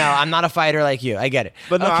 I know. I'm not a fighter like you. I get it.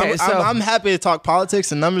 But no, okay, I'm happy to talk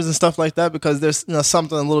politics and numbers and stuff like that because there's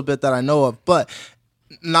something a little bit that I know of. But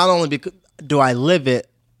not only do I live it,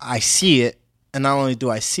 I see it. And not only do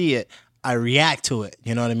I see it, I react to it.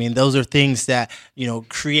 You know what I mean? Those are things that, you know,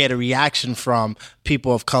 create a reaction from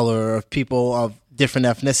people of color or people of different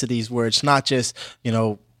ethnicities where it's not just, you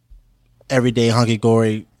know, everyday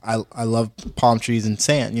hunky-dory, I love palm trees and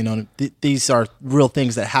sand. You know, these are real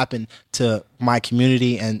things that happen to my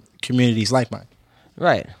community and communities like mine.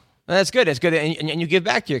 Right. Well, that's good. It's good. And you give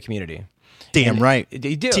back to your community. Damn right.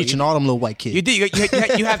 You do. Teaching all them little white kids. You do.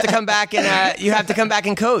 You have to come back and you have to come back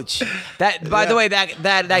and coach. That by the way,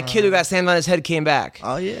 that kid who got slammed on his head came back.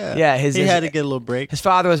 Oh yeah. Yeah. He had to get a little break. His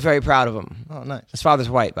father was very proud of him. Oh nice. His father's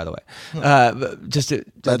white, by the way.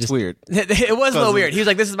 That's weird. It was a little weird. He was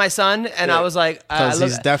like, "This is my son," and I was like,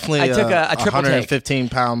 he's definitely I took a triple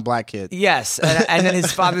 115-pound black kid. Yes, and then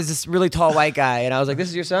his father's this really tall white guy, and I was like, "This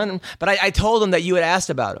is your son?" But I told him that you had asked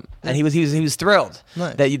about him, and he was thrilled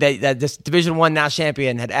nice. that this Division I now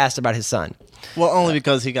champion had asked about his son. Well, only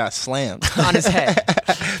because he got slammed on his head.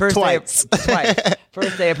 Twice.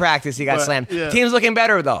 First day of practice, he got slammed. Yeah. Team's looking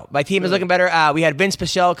better though. My team is looking better. We had Vince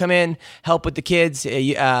Pichel come in, help with the kids,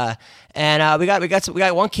 and we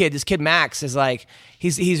got one kid. This kid Max is like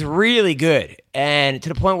he's really good, and to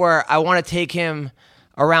the point where I want to take him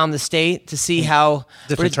around the state to see how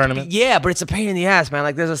different tournaments. Yeah, but it's a pain in the ass, man.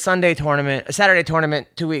 Like there's a Saturday tournament,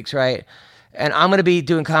 2 weeks, right? And I'm gonna be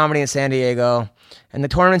doing comedy in San Diego, and the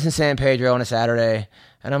tournament's in San Pedro on a Saturday.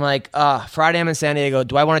 And I'm like, Friday I'm in San Diego.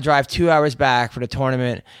 Do I want to drive 2 hours back for the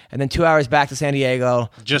tournament and then 2 hours back to San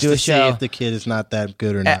Diego just do to a show? See if the kid is not that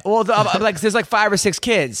good or not? Well, like there's like 5 or 6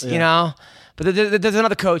 kids, you know. But there's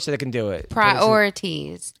another coach that can do it.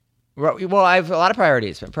 Priorities. Well, I have a lot of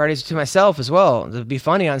priorities. Priorities to myself as well. To be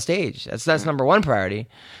funny on stage. That's number one priority.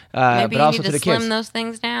 Maybe but you also need to to the slim kids. those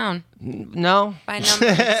things down No. by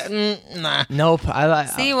numbers. Nah. Nope.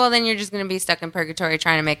 See, well, then you're just going to be stuck in purgatory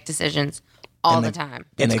trying to make decisions all the time.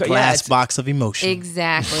 In a glass box of emotion.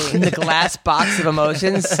 Exactly. In the glass box of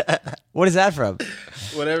emotions. What is that from?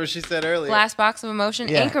 Whatever she said earlier. Glass box of emotion.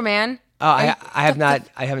 Yeah. Anchorman. Oh, I have not.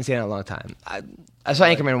 I haven't seen it in a long time. I saw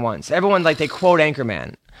Anchorman once. Everyone they quote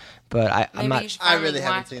Anchorman, but I'm Maybe not. you should I finally really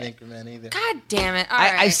haven't watch seen it. Anchorman either. God damn it. All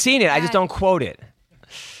right. I've seen it. I just God. don't quote it.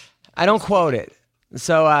 I don't quote it.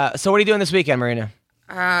 So what are you doing this weekend, Marina?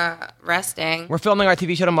 Resting. We're filming our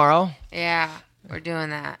TV show tomorrow. Yeah, we're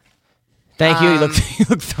doing that. Thank you. You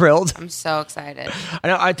look thrilled. I'm so excited. I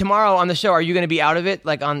know. Tomorrow on the show, are you going to be out of it,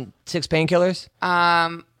 like on 6 painkillers?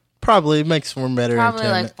 Probably makes for better Probably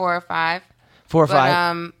entertainment. like 4 or 5. 4 or But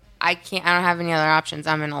 5. I can't. I don't have any other options.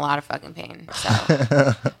 I'm in a lot of fucking pain.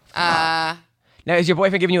 So Now, is your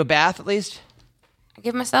boyfriend giving you a bath at least? I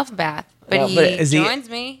give myself a bath, but Well, he but is he- joins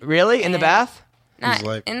me. Really? In the And- bath? Not He's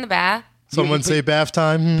like- in the bath. Someone say bath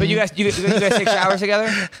time. But you guys take showers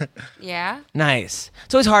together? Yeah. Nice.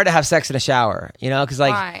 It's always hard to have sex in a shower, because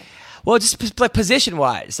Why? well, just like position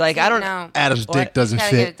wise, like I don't know. Adam's What? dick doesn't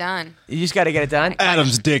Gotta get it fit. done. You just got to get it done.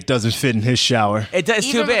 Adam's dick doesn't fit in his shower. It's Even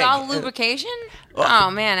too big. with all lubrication? Oh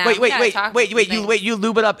man! Adam, Wait, we gotta talk about you something. you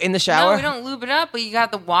lube it up in the shower? No, we don't lube it up, but you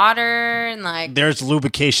got the water and like. There's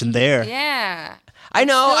lubrication there. Yeah. I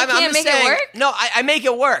know. Still I'm can't just make it saying. work? No, I make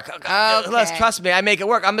it work. Okay. Trust me, I make it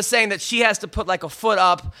work. I'm just saying that she has to put like a foot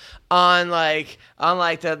up on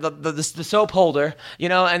the soap holder,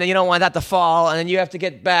 and then you don't want that to fall, and then you have to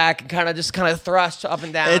get back and kind of thrust up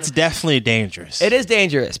and down. It's definitely dangerous. It is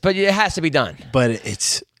dangerous, but it has to be done. But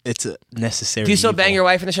it's a necessary. Do you still bang your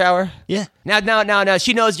wife in the shower? Yeah. Now,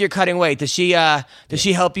 she knows you're cutting weight. Does she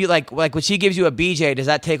help you? Like when she gives you a BJ, does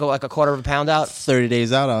that take like a quarter of a pound out? 30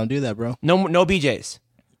 days out, I don't do that, bro. No BJs.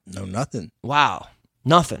 No, nothing. Wow,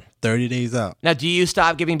 nothing. 30 days out. Now, do you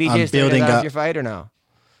stop giving BJs I'm building after up. your fight or no?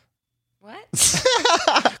 What?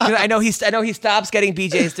 'Cause I know he stops getting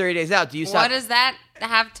BJs 30 days out. Do you stop? What does that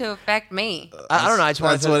have to affect me? I don't know. I just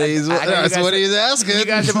wanted That's to, what he's. I know you That's guys- what he's asking. You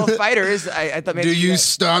guys are both fighters. I thought maybe. Do you guys-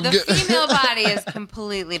 stop? The female body is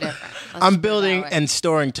completely different. Let's I'm put it building that way. and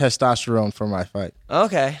storing testosterone for my fight.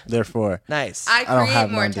 Okay, Therefore, nice. I don't create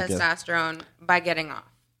have more none to give. testosterone by getting off.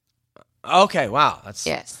 Okay, wow. That's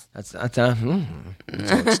Yes. That's now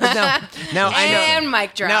I know. And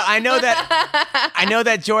mic drop. Now I know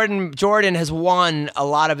that Jordan has won a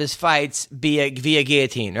lot of his fights via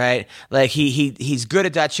guillotine, right? Like he's good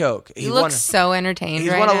at that choke. He looks so entertained.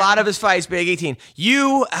 He's right won a now. lot of his fights via guillotine.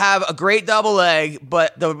 You have a great double leg,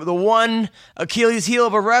 but the one Achilles heel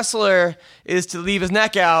of a wrestler is to leave his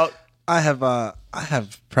neck out. I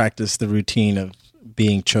have practiced the routine of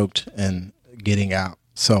being choked and getting out,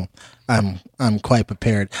 so I'm quite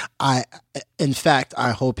prepared. In fact,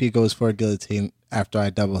 I hope he goes for a guillotine after I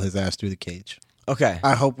double his ass through the cage. Okay.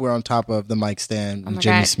 I hope we're on top of the mic stand, Oh my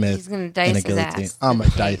Jimmy God, Smith, he's gonna dice in a his guillotine. ass.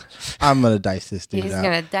 I'm gonna dice this dude He's out.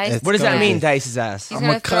 gonna dice- It's What does that gonna mean, be- dice his ass? He's I'm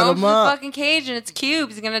gonna gonna throw cut him him from the up. fucking cage and it's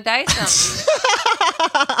cubes. He's gonna dice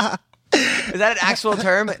something. Is that an actual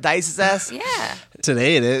term? Dice his ass? Yeah.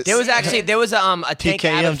 Today it is. There was a Tank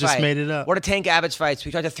TKM Abbott just fight. made it up. What a Tank Abbott's fights.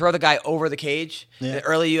 We tried to throw the guy over the cage in the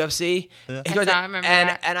early UFC. Yeah. He goes- I remember and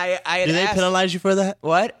that. and I had Do they asked, penalize you for that?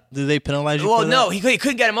 what? Do they penalize you Well, for that? no, he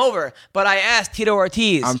couldn't get him over. But I asked Tito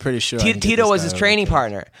Ortiz. I'm pretty sure I can get Tito this was guy his over training the cage.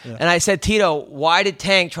 partner, and I said, Tito, why did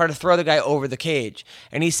Tank try to throw the guy over the cage?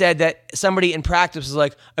 And he said that somebody in practice was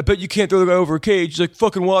like, I bet you can't throw the guy over a cage. He's like,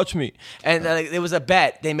 fucking watch me. And it was a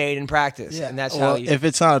bet they made in practice, and that's well, how if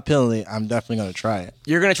it's not a penalty, I'm definitely gonna try it.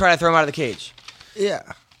 you're gonna try to throw him out of the cage. Yeah.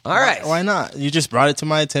 All right. Why not? You just brought it to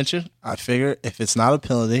my attention. I figure if it's not a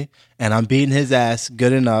penalty and I'm beating his ass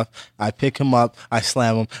good enough, I pick him up, I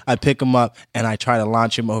slam him, I pick him up, and I try to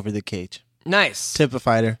launch him over the cage. Nice. Tip a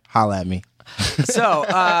fighter, holla at me. So, all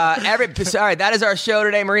right, that is our show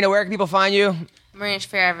today. Marina, where can people find you? Marina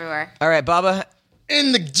Shafir everywhere. All right, Bubba.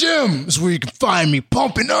 In the gym is where you can find me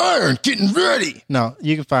pumping iron, getting ready. No,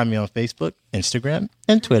 you can find me on Facebook, Instagram,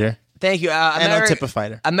 and Twitter. Thank you. And on Tip a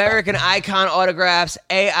Fighter. American Icon Autographs,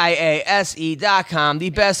 AIASE.com, the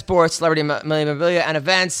best sports, celebrity memorabilia, and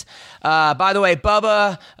events. By the way,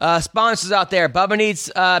 Bubba, sponsors out there. Bubba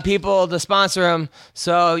needs people to sponsor him.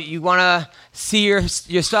 So you want to see your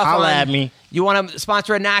stuff Holla on. at me. You want to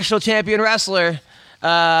sponsor a national champion wrestler,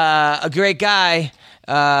 a great guy.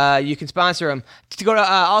 You can sponsor him. To go to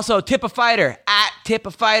also Tip a Fighter at Tip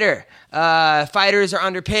a Fighter. Fighters are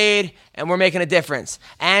underpaid, and we're making a difference.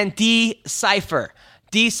 And Decipher.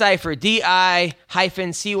 Decipher, DI-CYPHER.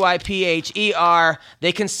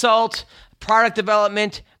 They consult product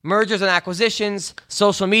development, mergers and acquisitions,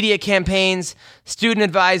 social media campaigns, student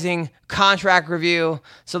advising, contract review,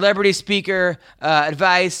 celebrity speaker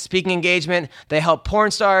advice, speaking engagement. They help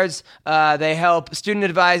porn stars. They help student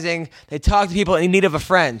advising. They talk to people in need of a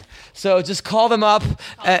friend. So just call them up.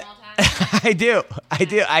 I do.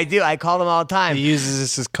 I call them all the time. He uses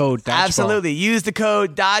this as code Dodgeball. Absolutely. Use the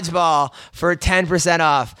code Dodgeball for 10%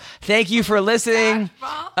 off. Thank you for listening.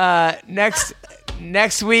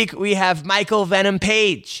 Next week, we have Michael Venom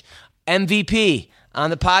Page, MVP, on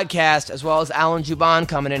the podcast, as well as Alan Juban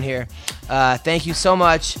coming in here. Thank you so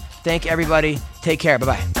much. Thank everybody. Take care.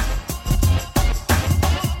 Bye-bye.